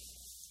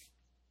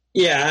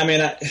 Yeah, I mean,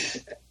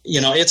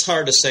 it's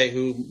hard to say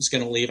who's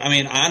going to leave. I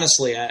mean,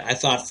 honestly, I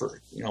thought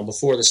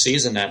before the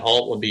season that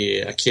Alt would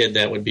be a kid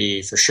that would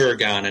be for sure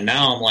gone, and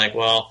now I'm like,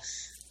 well,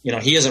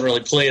 he hasn't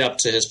really played up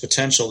to his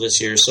potential this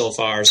year so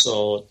far.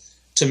 So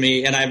to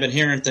me, and I've been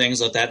hearing things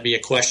that'd be a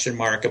question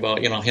mark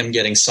about him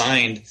getting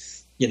signed.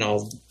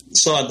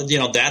 So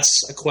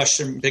that's a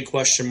big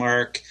question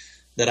mark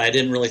that I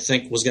didn't really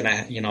think was going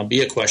to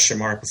be a question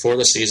mark before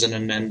the season.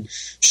 And then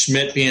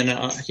Schmidt being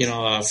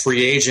a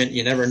free agent,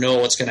 you never know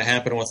what's going to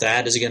happen with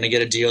that. Is he going to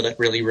get a deal that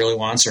really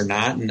wants or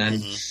not? And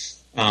then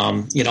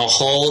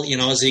Hull,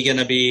 is he going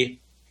to be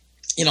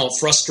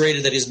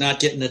frustrated that he's not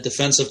getting the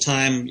defensive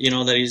time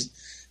that he's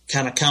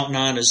kind of counting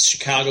on? Is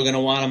Chicago going to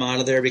want him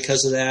out of there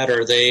because of that, or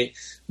are they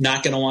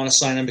not going to want to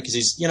sign him because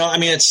he's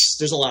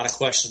there's a lot of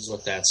questions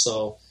with that.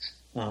 So.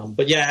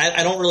 But yeah,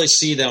 I don't really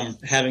see them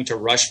having to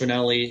rush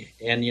Vanelli,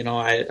 and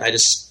I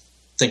just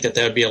think that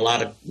there would be a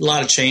lot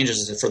of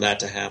changes for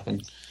that to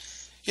happen.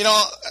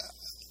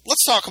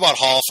 Let's talk about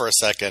Hall for a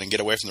second and get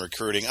away from the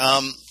recruiting.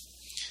 I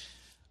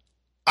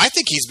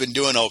think he's been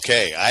doing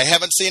okay. I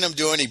haven't seen him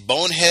do any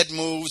bonehead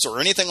moves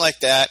or anything like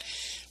that.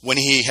 When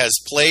he has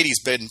played,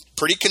 he's been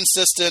pretty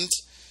consistent,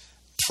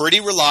 pretty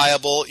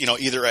reliable.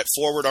 Either at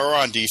forward or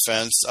on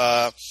defense.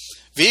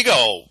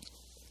 Vigo.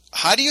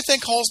 How do you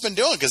think Hall's been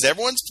doing? Because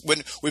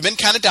we've been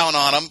kind of down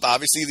on him,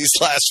 obviously, these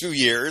last few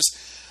years.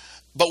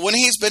 But when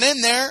he's been in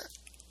there,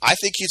 I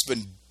think he's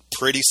been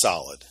pretty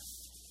solid.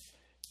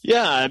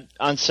 Yeah,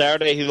 on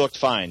Saturday he looked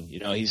fine.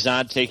 He's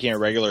not taking a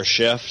regular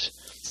shift,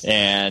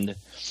 and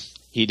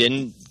he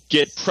didn't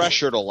get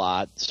pressured a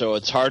lot, so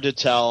it's hard to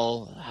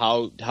tell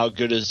how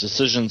good his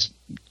decisions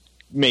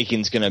making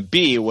is going to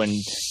be when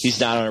he's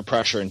not under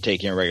pressure and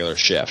taking a regular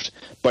shift.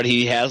 But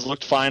he has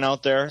looked fine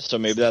out there, so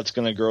maybe that's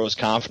going to grow his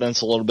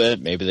confidence a little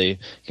bit. Maybe they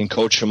can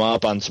coach him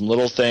up on some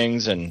little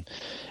things, and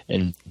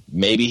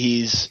maybe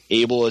he's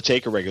able to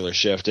take a regular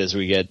shift as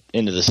we get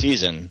into the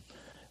season.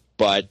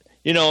 But,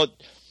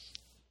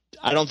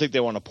 I don't think they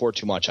want to pour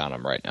too much on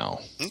him right now.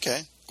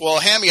 Okay. Well,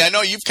 Hammy, I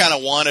know you've kind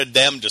of wanted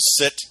them to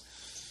sit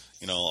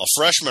a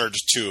freshman or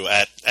two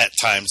at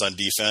times on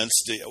defense.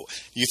 Do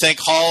you think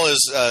Hall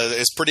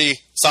is pretty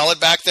solid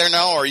back there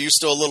now, or are you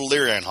still a little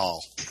leery on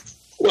Hall?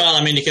 Well,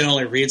 I mean, you can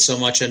only read so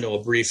much into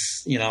a brief,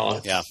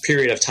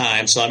 period of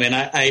time. So, I mean,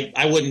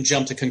 I wouldn't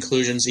jump to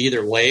conclusions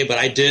either way, but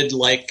I did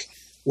like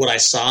what I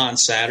saw on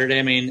Saturday.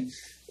 I mean,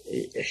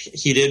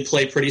 he did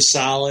play pretty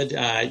solid.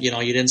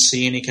 You didn't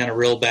see any kind of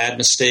real bad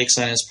mistakes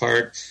on his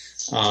part.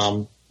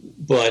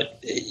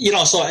 But,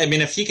 so, I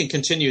mean, if he can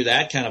continue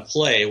that kind of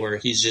play where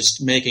he's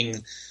just making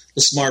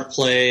the smart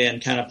play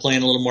and kind of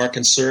playing a little more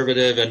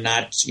conservative and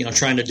not,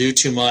 trying to do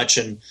too much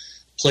and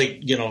play,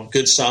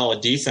 good solid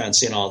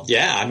defense,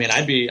 I mean,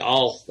 I'd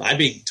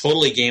be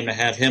totally game to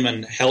have him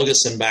and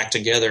Helgeson back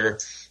together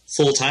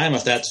full time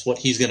if that's what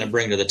he's going to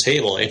bring to the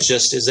table. It's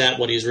just, is that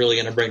what he's really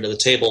going to bring to the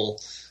table,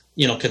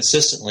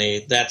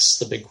 consistently? That's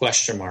the big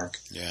question mark.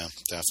 Yeah,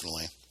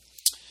 definitely.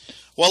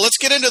 Well, let's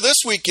get into this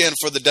weekend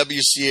for the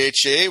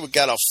WCHA. We've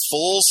got a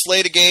full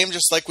slate of games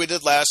just like we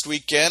did last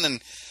weekend,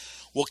 and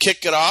we'll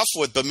kick it off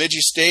with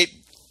Bemidji State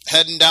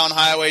heading down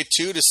Highway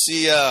 2 to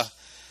see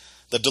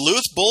the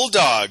Duluth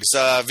Bulldogs.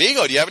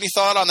 Vigo, do you have any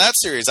thought on that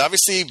series?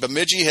 Obviously,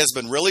 Bemidji has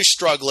been really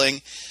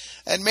struggling,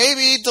 and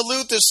maybe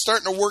Duluth is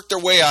starting to work their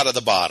way out of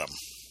the bottom.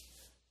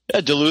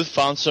 Yeah, Duluth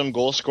found some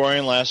goal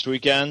scoring last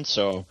weekend,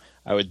 so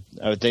I would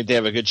think they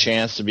have a good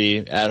chance to be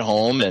at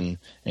home and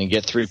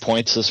get 3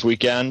 points this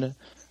weekend.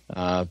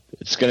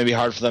 It's going to be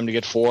hard for them to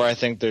get 4. I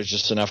think there's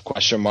just enough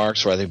question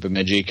marks where I think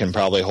Bemidji can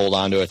probably hold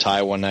on to a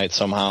tie one night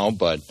somehow,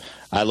 but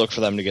I look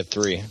for them to get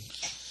 3.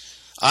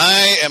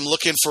 I am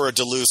looking for a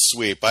Duluth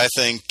sweep. I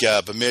think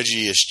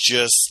Bemidji is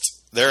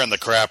just – they're in the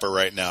crapper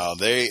right now.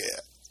 They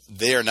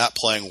are not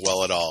playing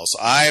well at all. So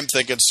I am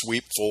thinking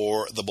sweep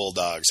for the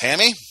Bulldogs.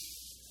 Hammy?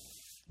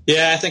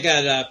 Yeah, I think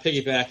I'd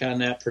piggyback on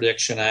that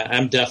prediction.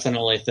 I'm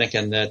definitely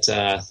thinking that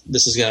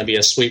this is going to be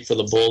a sweep for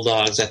the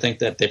Bulldogs. I think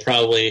that they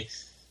probably –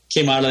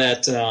 came out of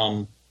that,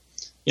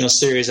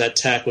 series at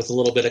Tech with a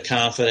little bit of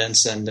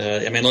confidence. And,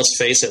 I mean, let's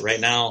face it, right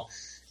now,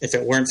 if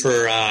it weren't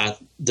for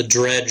the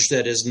dredge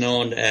that is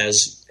known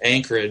as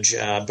Anchorage,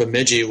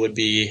 Bemidji would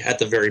be at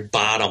the very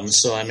bottom.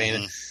 So, I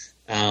mean,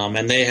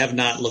 and they have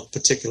not looked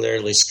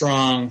particularly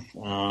strong.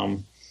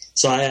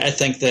 So I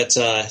think that,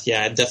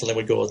 I definitely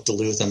would go with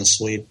Duluth on the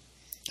sweep.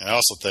 I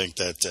also think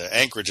that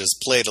Anchorage has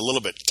played a little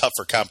bit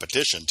tougher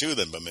competition, too,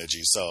 than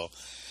Bemidji. So,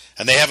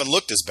 and they haven't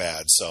looked as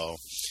bad, so...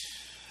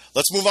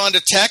 Let's move on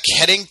to Tech,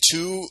 heading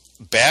to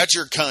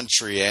Badger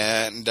Country.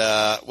 And,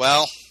 I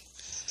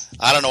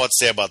don't know what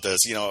to say about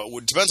this.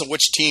 It depends on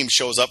which team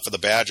shows up for the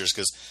Badgers,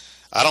 because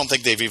I don't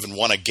think they've even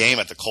won a game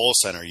at the Kohl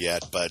Center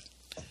yet. But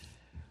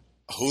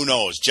who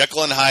knows?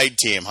 Jekyll and Hyde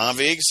team, huh,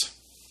 Viggs?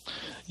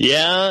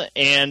 Yeah,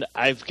 and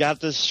I've got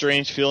this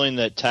strange feeling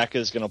that Tech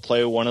is going to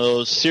play one of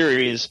those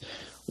series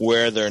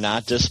where they're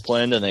not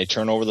disciplined and they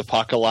turn over the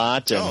puck a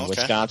lot, and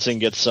Wisconsin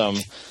gets some,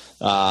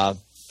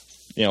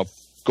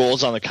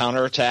 goals on the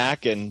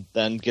counterattack and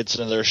then gets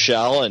into their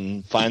shell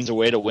and finds a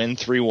way to win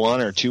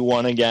 3-1 or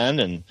 2-1 again.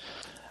 And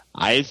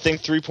I think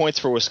 3 points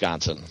for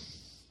Wisconsin.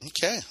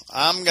 Okay.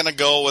 I'm going to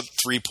go with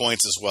 3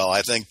 points as well.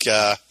 I think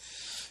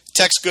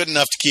Tech's good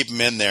enough to keep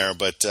them in there,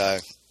 but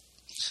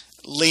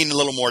lean a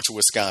little more to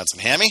Wisconsin.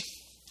 Hammy?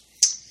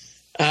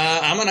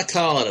 I'm going to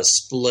call it a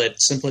split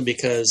simply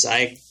because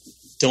I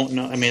don't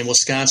know. I mean,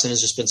 Wisconsin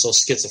has just been so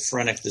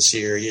schizophrenic this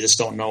year. You just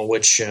don't know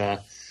what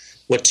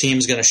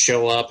team's going to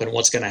show up and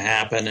what's going to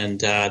happen. And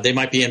they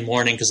might be in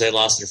mourning because they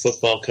lost their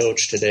football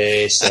coach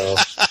today. So,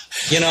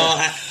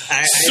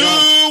 I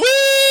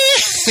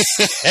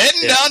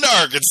heading down to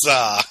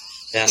Arkansas.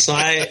 Yeah. So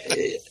I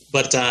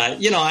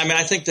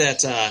think that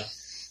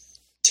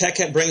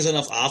Tech brings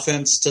enough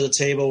offense to the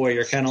table where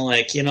you're kind of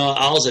like, we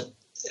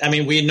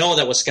know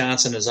that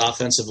Wisconsin is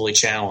offensively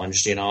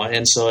challenged,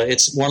 and so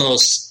it's one of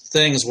those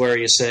things where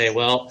you say,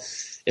 well,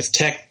 if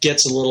Tech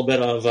gets a little bit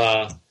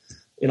of,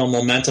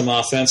 momentum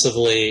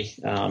offensively,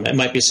 it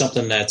might be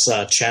something that's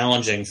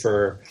challenging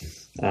for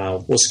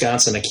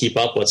Wisconsin to keep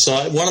up with. So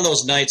one of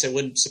those nights, it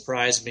wouldn't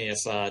surprise me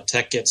if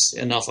Tech gets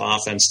enough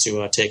offense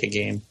to take a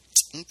game.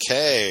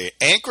 Okay.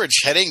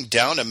 Anchorage heading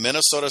down to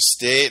Minnesota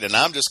State, and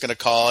I'm just going to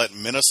call it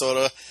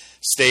Minnesota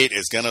State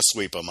is going to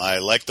sweep them. I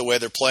like the way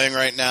they're playing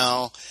right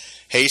now.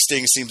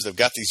 Hastings seems to have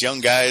got these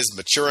young guys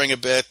maturing a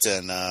bit,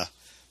 and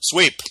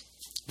sweep.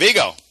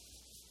 Vigo.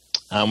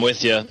 I'm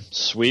with you.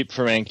 Sweep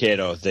for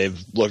Mankato. They've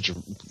looked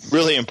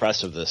really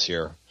impressive this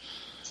year.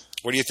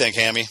 What do you think,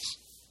 Hammy?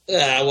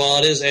 Well,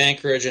 it is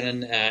Anchorage,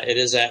 and it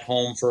is at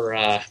home for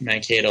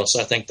Mankato.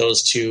 So I think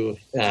those two,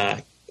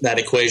 that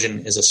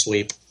equation is a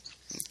sweep.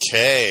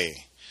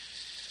 Okay.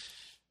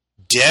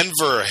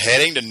 Denver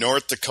heading to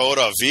North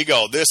Dakota.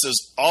 Vigo, this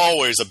is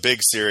always a big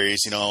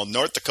series.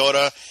 North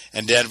Dakota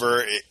and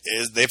Denver,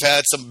 they've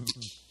had some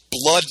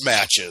blood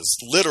matches,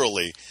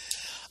 literally.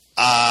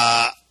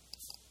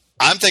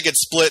 I'm thinking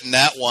split in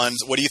that one.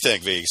 What do you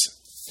think, Viggs?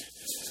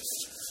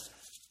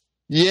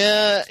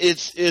 Yeah,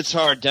 it's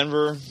hard.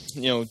 Denver,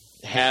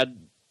 had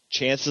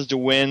chances to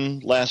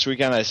win last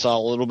weekend. I saw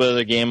a little bit of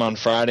the game on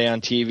Friday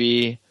on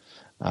TV.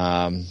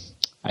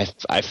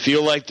 I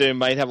feel like they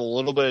might have a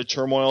little bit of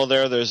turmoil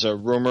there. There's a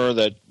rumor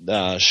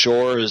that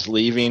Shore is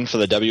leaving for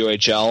the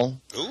WHL.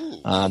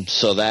 Ooh.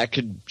 So that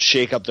could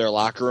shake up their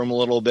locker room a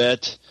little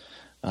bit.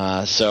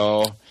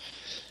 So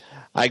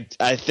I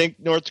think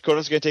North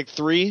Dakota's going to take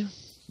 3,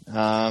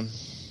 but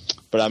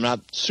I'm not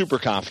super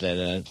confident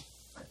in it.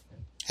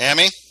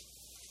 Hammy?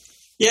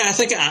 Yeah, I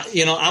think,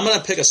 I'm going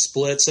to pick a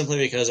split simply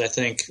because I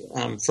think,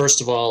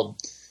 first of all,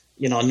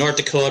 North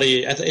Dakota,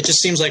 it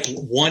just seems like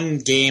one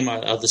game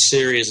of the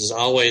series is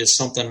always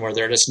something where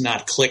they're just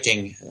not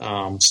clicking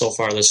so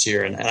far this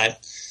year. And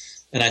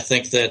I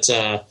think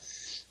that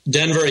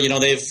Denver,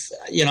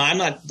 I'm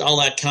not all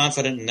that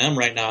confident in them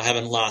right now,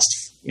 having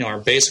lost, or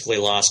basically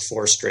lost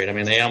 4 straight. I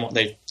mean,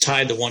 they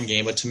tied the one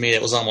game, but to me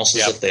it was almost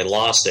as if they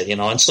lost it,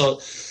 And so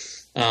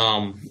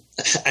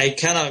I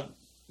kind of,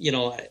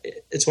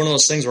 it's one of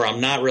those things where I'm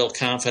not real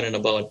confident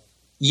about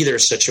either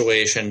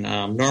situation.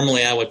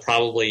 Normally I would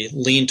probably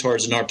lean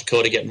towards North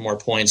Dakota getting more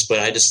points, but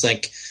I just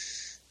think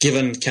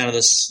given kind of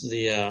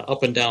the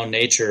up and down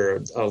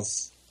nature of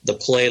the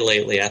play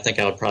lately, I think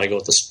I would probably go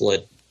with the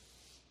split.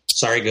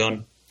 Sorry,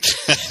 Goon.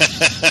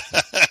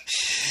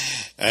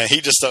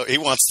 He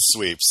wants the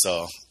sweep,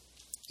 so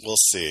we'll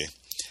see.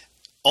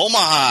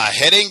 Omaha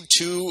heading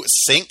to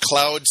St.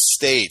 Cloud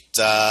State.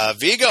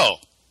 Vigo,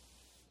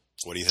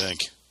 what do you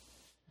think?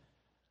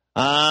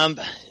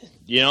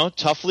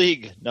 Tough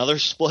league, another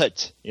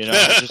split.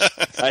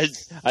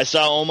 I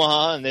saw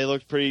Omaha and they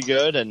looked pretty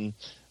good, and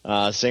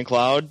St.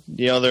 Cloud,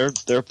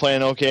 they're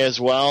playing okay as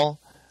well.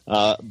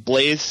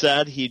 Blaze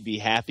said he'd be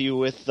happy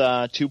with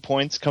 2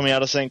 points coming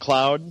out of St.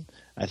 Cloud.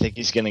 I think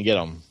he's going to get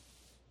them.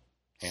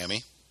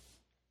 Hammy?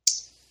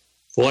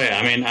 Boy,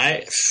 I mean,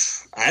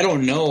 I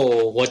don't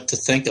know what to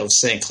think of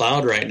St.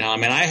 Cloud right now. I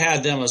mean, I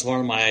had them as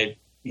one of my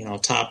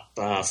top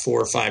 4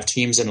 or 5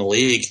 teams in the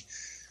league.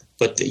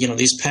 But,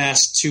 these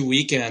past 2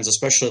 weekends,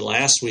 especially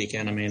last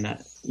weekend, I mean,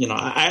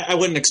 I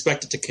wouldn't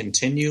expect it to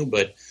continue,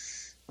 but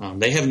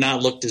they have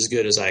not looked as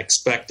good as I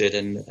expected.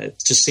 And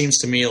it just seems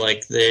to me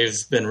like they've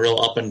been real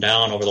up and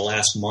down over the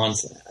last month.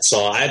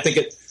 So I think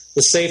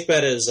the safe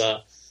bet is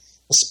a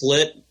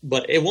split,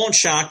 but it won't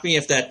shock me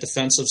if that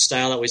defensive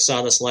style that we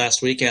saw this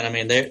last weekend, I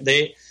mean,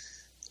 they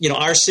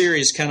our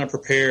series kind of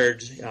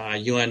prepared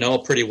UNO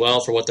pretty well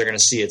for what they're going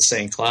to see at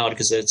St. Cloud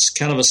because it's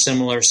kind of a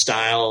similar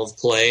style of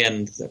play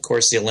and, of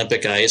course, the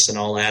Olympic ice and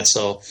all that.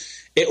 So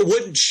it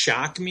wouldn't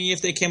shock me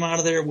if they came out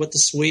of there with the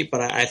sweep,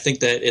 but I think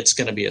that it's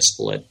going to be a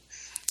split.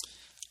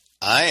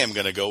 I am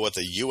going to go with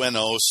a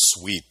UNO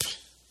sweep.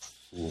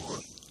 Ooh.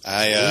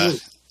 I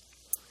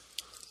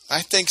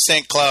think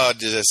St.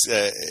 Cloud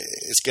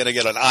is going to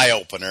get an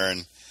eye-opener,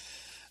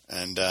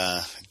 and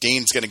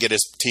Dean's going to get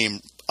his team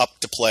up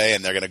to play,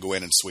 and they're going to go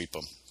in and sweep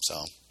them.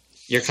 So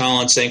you're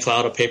calling St.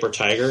 Cloud a paper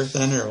tiger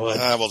then, or what?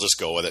 We'll just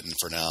go with it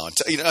for now.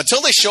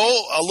 Until they show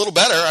a little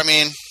better, I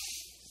mean,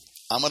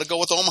 I'm going to go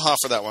with Omaha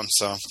for that one.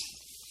 So,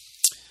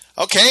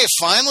 okay,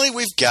 finally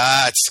we've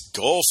got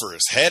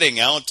Gophers heading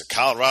out to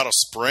Colorado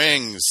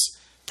Springs,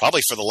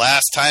 probably for the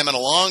last time in a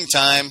long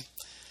time.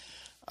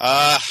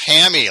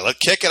 Hammy, let's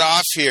kick it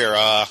off here.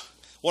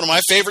 One of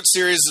my favorite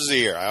series of the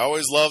year. I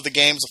always love the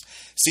games of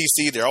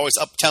CC. They're always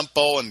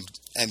up-tempo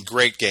and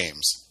great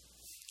games.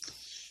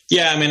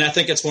 Yeah, I mean, I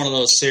think it's one of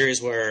those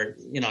series where,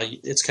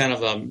 it's kind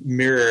of a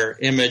mirror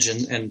image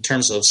in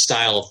terms of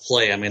style of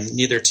play. I mean,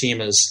 neither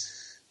team is,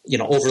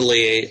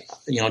 overly,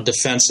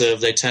 defensive.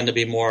 They tend to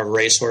be more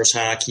racehorse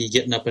hockey,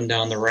 getting up and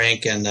down the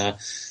rink and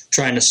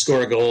trying to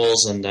score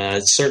goals. And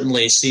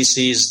certainly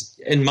CC's,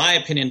 in my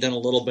opinion, done a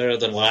little better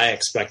than what I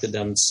expected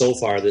them so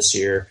far this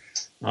year.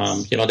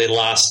 They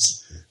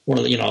lost one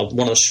of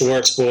the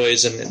Schwartz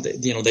boys, and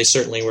they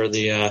certainly were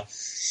the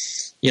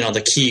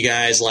key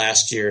guys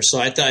last year. So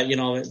I thought,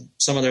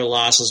 some of their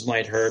losses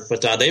might hurt,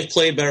 but they've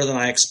played better than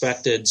I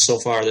expected so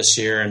far this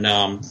year. And,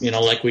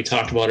 like we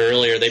talked about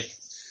earlier, they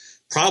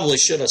probably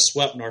should have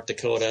swept North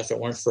Dakota if it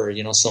weren't for,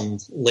 some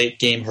late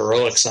game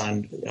heroics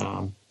on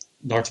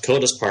North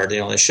Dakota's part.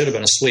 They should have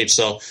been a sweep.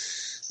 So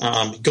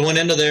going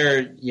into there,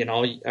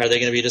 are they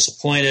going to be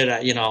disappointed?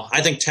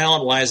 I think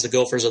talent-wise, the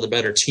Gophers are the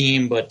better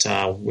team, but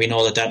we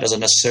know that doesn't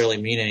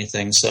necessarily mean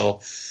anything.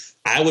 So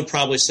I would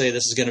probably say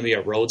this is going to be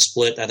a road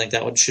split. I think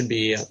that should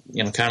be,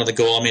 kind of the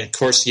goal. I mean, of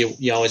course,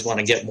 you always want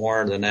to get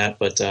more than that,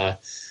 but I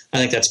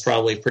think that's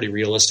probably pretty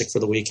realistic for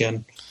the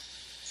weekend.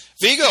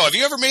 Vigo, have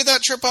you ever made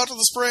that trip out to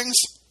the Springs?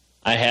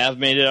 I have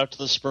made it out to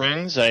the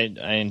Springs. I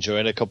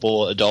enjoyed a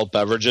couple adult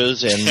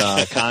beverages in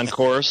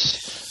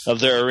concourse of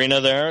their arena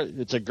there.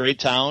 It's a great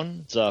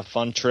town. It's a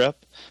fun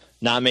trip.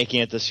 Not making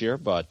it this year,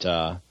 but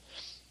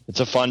it's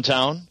a fun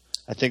town.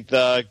 I think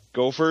the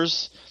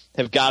Gophers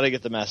have got to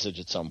get the message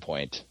at some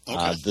point.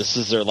 Okay. This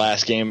is their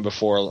last game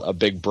before a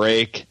big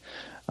break.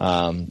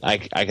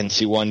 I can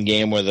see one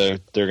game where they're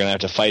going to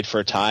have to fight for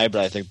a tie, but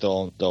I think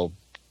they'll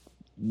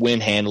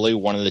win handily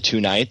one of the 2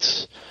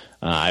 nights.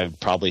 I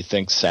probably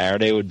think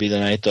Saturday would be the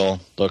night they'll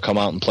come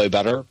out and play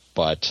better,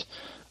 but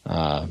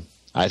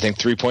I think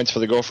 3 points for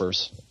the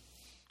Gophers.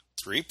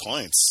 3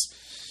 points.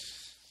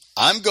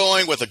 I'm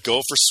going with a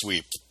Gopher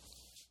sweep.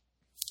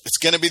 It's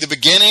going to be the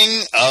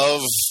beginning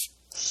of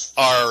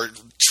our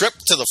trip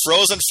to the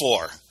Frozen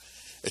Four.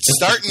 It's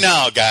starting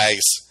now,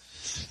 guys.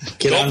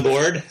 Get on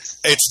board.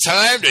 It's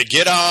time to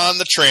get on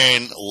the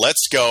train.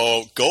 Let's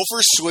go.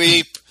 Gopher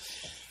sweep.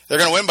 They're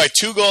going to win by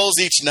 2 goals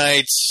each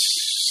night.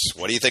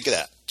 What do you think of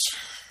that?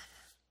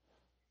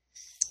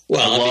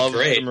 Well, I love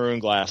the maroon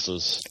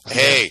glasses.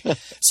 Hey,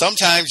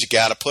 sometimes you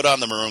got to put on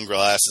the maroon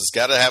glasses.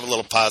 Got to have a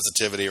little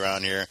positivity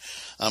around here.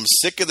 I'm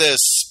sick of this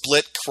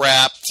split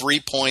crap,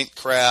 3-point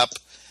crap.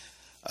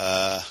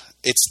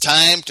 It's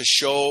time to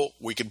show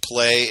we can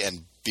play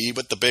and be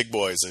with the big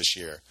boys this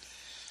year.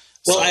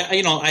 Well,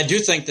 I do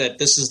think that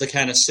this is the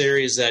kind of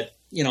series that,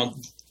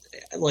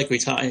 like we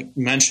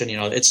mentioned,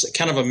 it's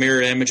kind of a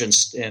mirror image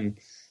in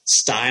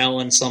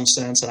style in some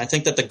sense. And I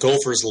think that the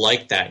Gophers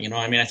like that.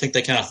 I think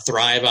they kind of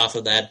thrive off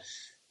of that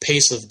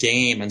pace of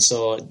game. And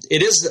so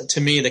it is,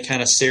 to me, the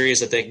kind of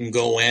series that they can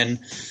go in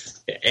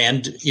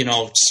and,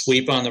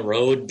 sweep on the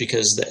road,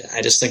 because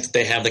I just think that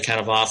they have the kind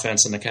of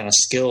offense and the kind of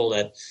skill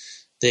that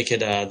they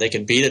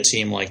could beat a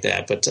team like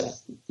that. But,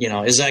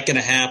 is that going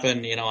to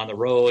happen, on the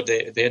road?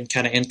 They've been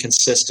kind of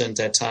inconsistent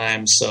at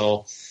times.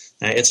 So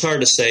it's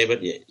hard to say.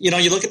 But,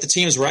 you look at the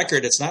team's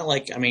record. It's not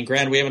like,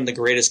 granted, we haven't the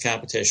greatest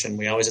competition.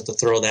 We always have to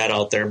throw that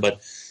out there.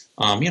 But,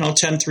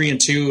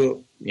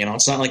 10-3-2,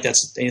 it's not like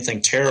that's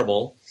anything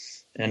terrible.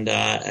 And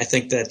I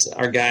think that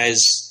our guys,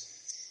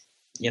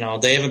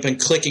 they haven't been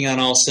clicking on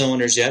all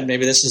cylinders yet.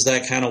 Maybe this is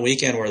that kind of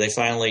weekend where they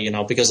finally,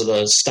 because of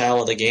the style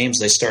of the games,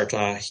 they start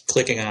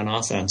clicking on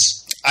offense.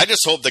 I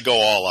just hope they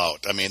go all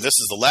out. This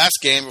is the last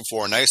game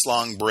before a nice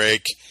long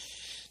break.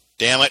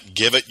 Damn it,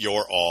 give it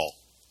your all.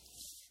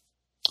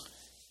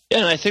 Yeah,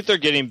 and I think they're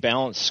getting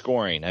balanced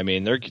scoring.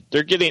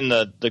 They're getting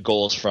the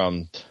goals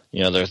from,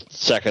 their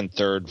second,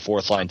 third,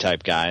 fourth line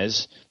type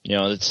guys.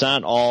 It's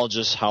not all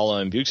just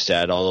Haula and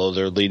Bukestad, although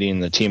they're leading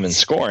the team in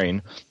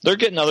scoring. They're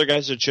getting other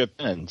guys to chip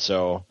in.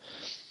 So,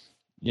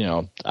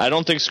 I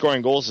don't think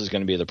scoring goals is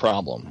going to be the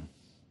problem.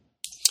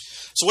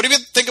 So what do you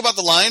think about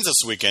the lines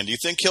this weekend? Do you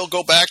think he'll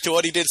go back to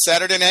what he did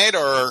Saturday night,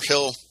 or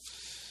he'll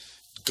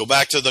go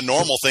back to the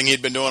normal thing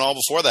he'd been doing all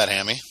before that,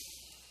 Hammy?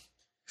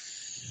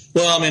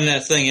 Well,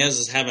 the thing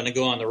is having to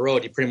go on the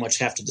road, you pretty much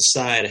have to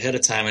decide ahead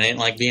of time. It ain't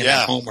like being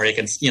at home where you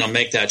can,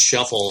 make that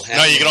shuffle happen.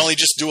 No, you can only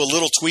just do a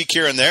little tweak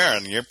here and there,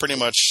 and you're pretty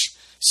much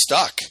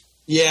stuck.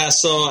 Yeah,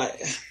 so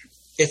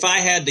if I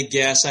had to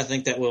guess, I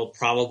think that we'll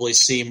probably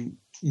see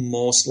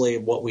mostly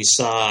what we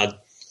saw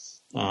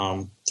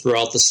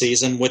throughout the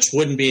season, which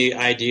wouldn't be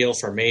ideal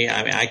for me.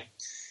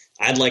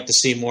 I'd like to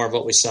see more of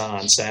what we saw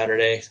on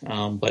Saturday,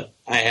 but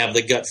I have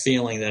the gut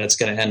feeling that it's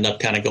going to end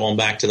up kind of going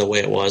back to the way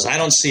it was. I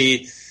don't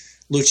see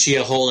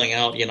Lucia holding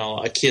out,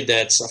 a kid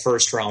that's a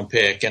first-round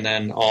pick, and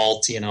then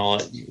Alt,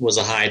 was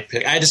a high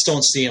pick. I just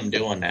don't see him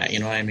doing that,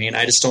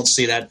 I just don't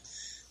see that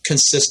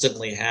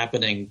consistently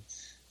happening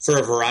for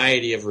a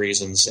variety of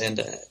reasons. And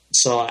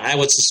so I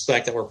would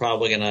suspect that we're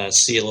probably going to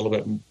see a little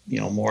bit,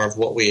 more of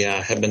what we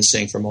have been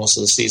seeing for most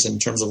of the season in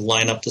terms of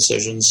lineup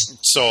decisions.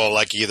 So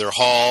like either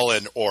Hall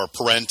or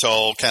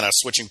Parento kind of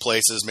switching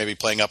places, maybe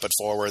playing up at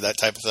forward, that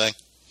type of thing?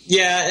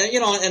 Yeah,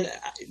 and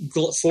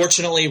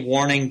fortunately,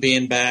 Warning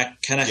being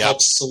back kind of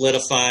helps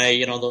solidify,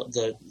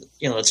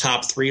 the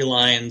top 3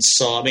 lines.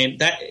 So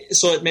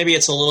maybe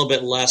it's a little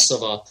bit less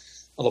of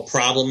a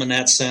problem in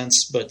that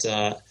sense. But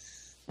I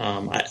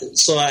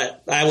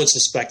would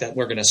suspect that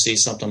we're going to see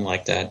something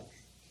like that.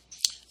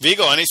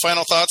 Vigo, any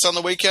final thoughts on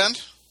the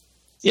weekend?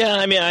 Yeah,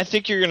 I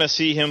think you're going to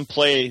see him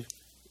play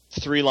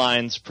 3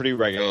 lines pretty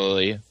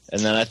regularly,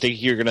 and then I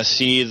think you're going to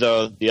see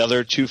the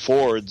other 2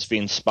 forwards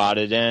being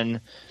spotted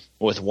in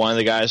with one of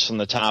the guys from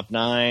the top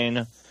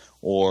 9,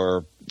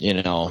 or,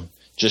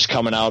 just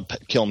coming out,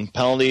 killing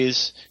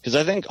penalties. Because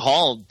I think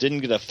Hall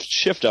didn't get a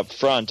shift up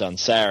front on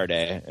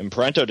Saturday, and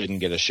Parento didn't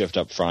get a shift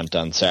up front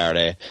on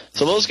Saturday.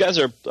 So those guys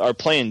are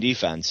playing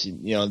defense.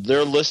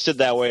 They're listed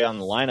that way on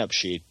the lineup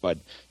sheet, but,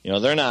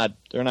 they're not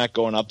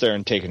going up there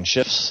and taking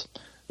shifts,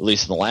 at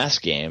least in the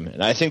last game.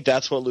 And I think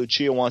that's what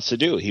Lucia wants to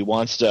do. He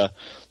wants to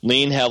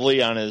lean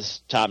heavily on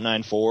his top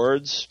 9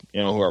 forwards,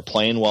 who are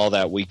playing well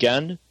that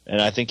weekend. And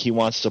I think he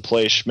wants to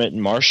play Schmidt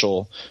and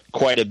Marshall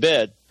quite a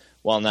bit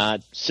while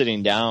not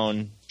sitting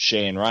down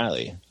Shea and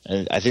Riley.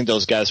 And I think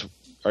those guys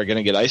are going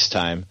to get ice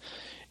time.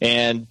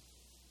 And,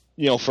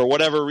 for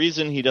whatever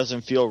reason, he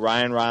doesn't feel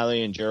Ryan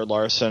Riley and Jared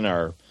Larson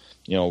are,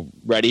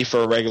 ready for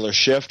a regular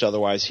shift.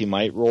 Otherwise, he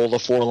might roll the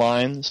 4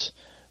 lines.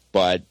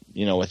 But,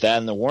 with that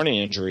and the Warning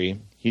injury,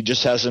 he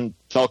just hasn't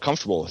felt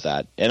comfortable with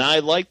that. And I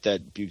like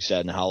that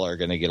Bukestad and Haller are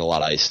going to get a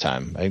lot of ice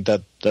time. I think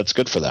that's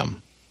good for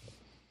them.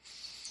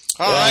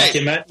 All right.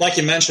 Like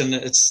you mentioned,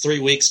 it's 3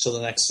 weeks till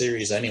the next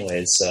series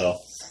anyway, so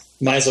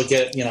might as well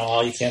get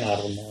all you can out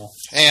of them now.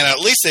 And at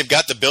least they've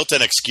got the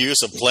built-in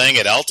excuse of playing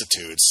at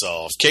altitude,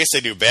 so in case they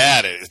do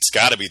bad, it's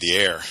got to be the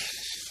air.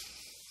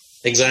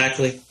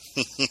 Exactly.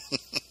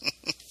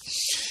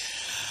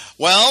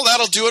 Well,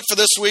 that'll do it for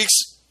this week's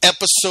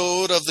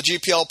episode of the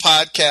GPL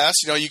podcast.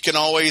 You can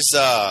always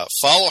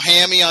follow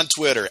Hammy on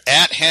Twitter,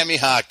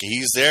 @HammyHockey.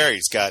 He's there.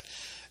 He's got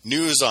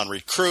news on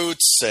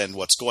recruits and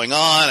what's going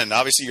on. And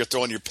obviously you're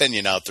throwing your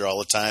opinion out there all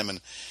the time.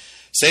 And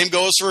same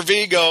goes for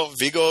Vigo.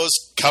 Vigo's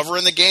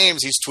covering the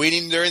games. He's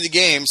tweeting during the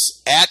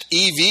games at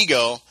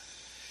eVigo.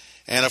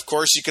 And, of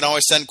course, you can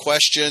always send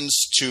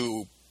questions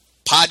to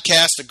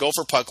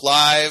podcast@Gopher Puck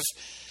Live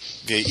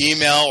via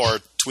email or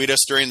tweet us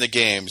during the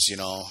games,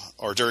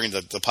 or during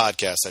the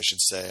podcast, I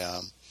should say.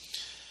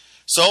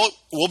 So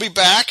we'll be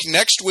back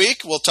next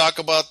week. We'll talk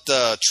about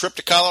the trip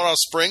to Colorado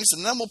Springs,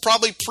 and then we'll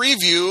probably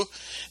preview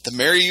the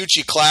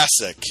Mariucci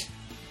Classic.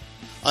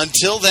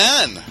 Until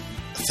then,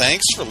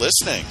 thanks for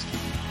listening.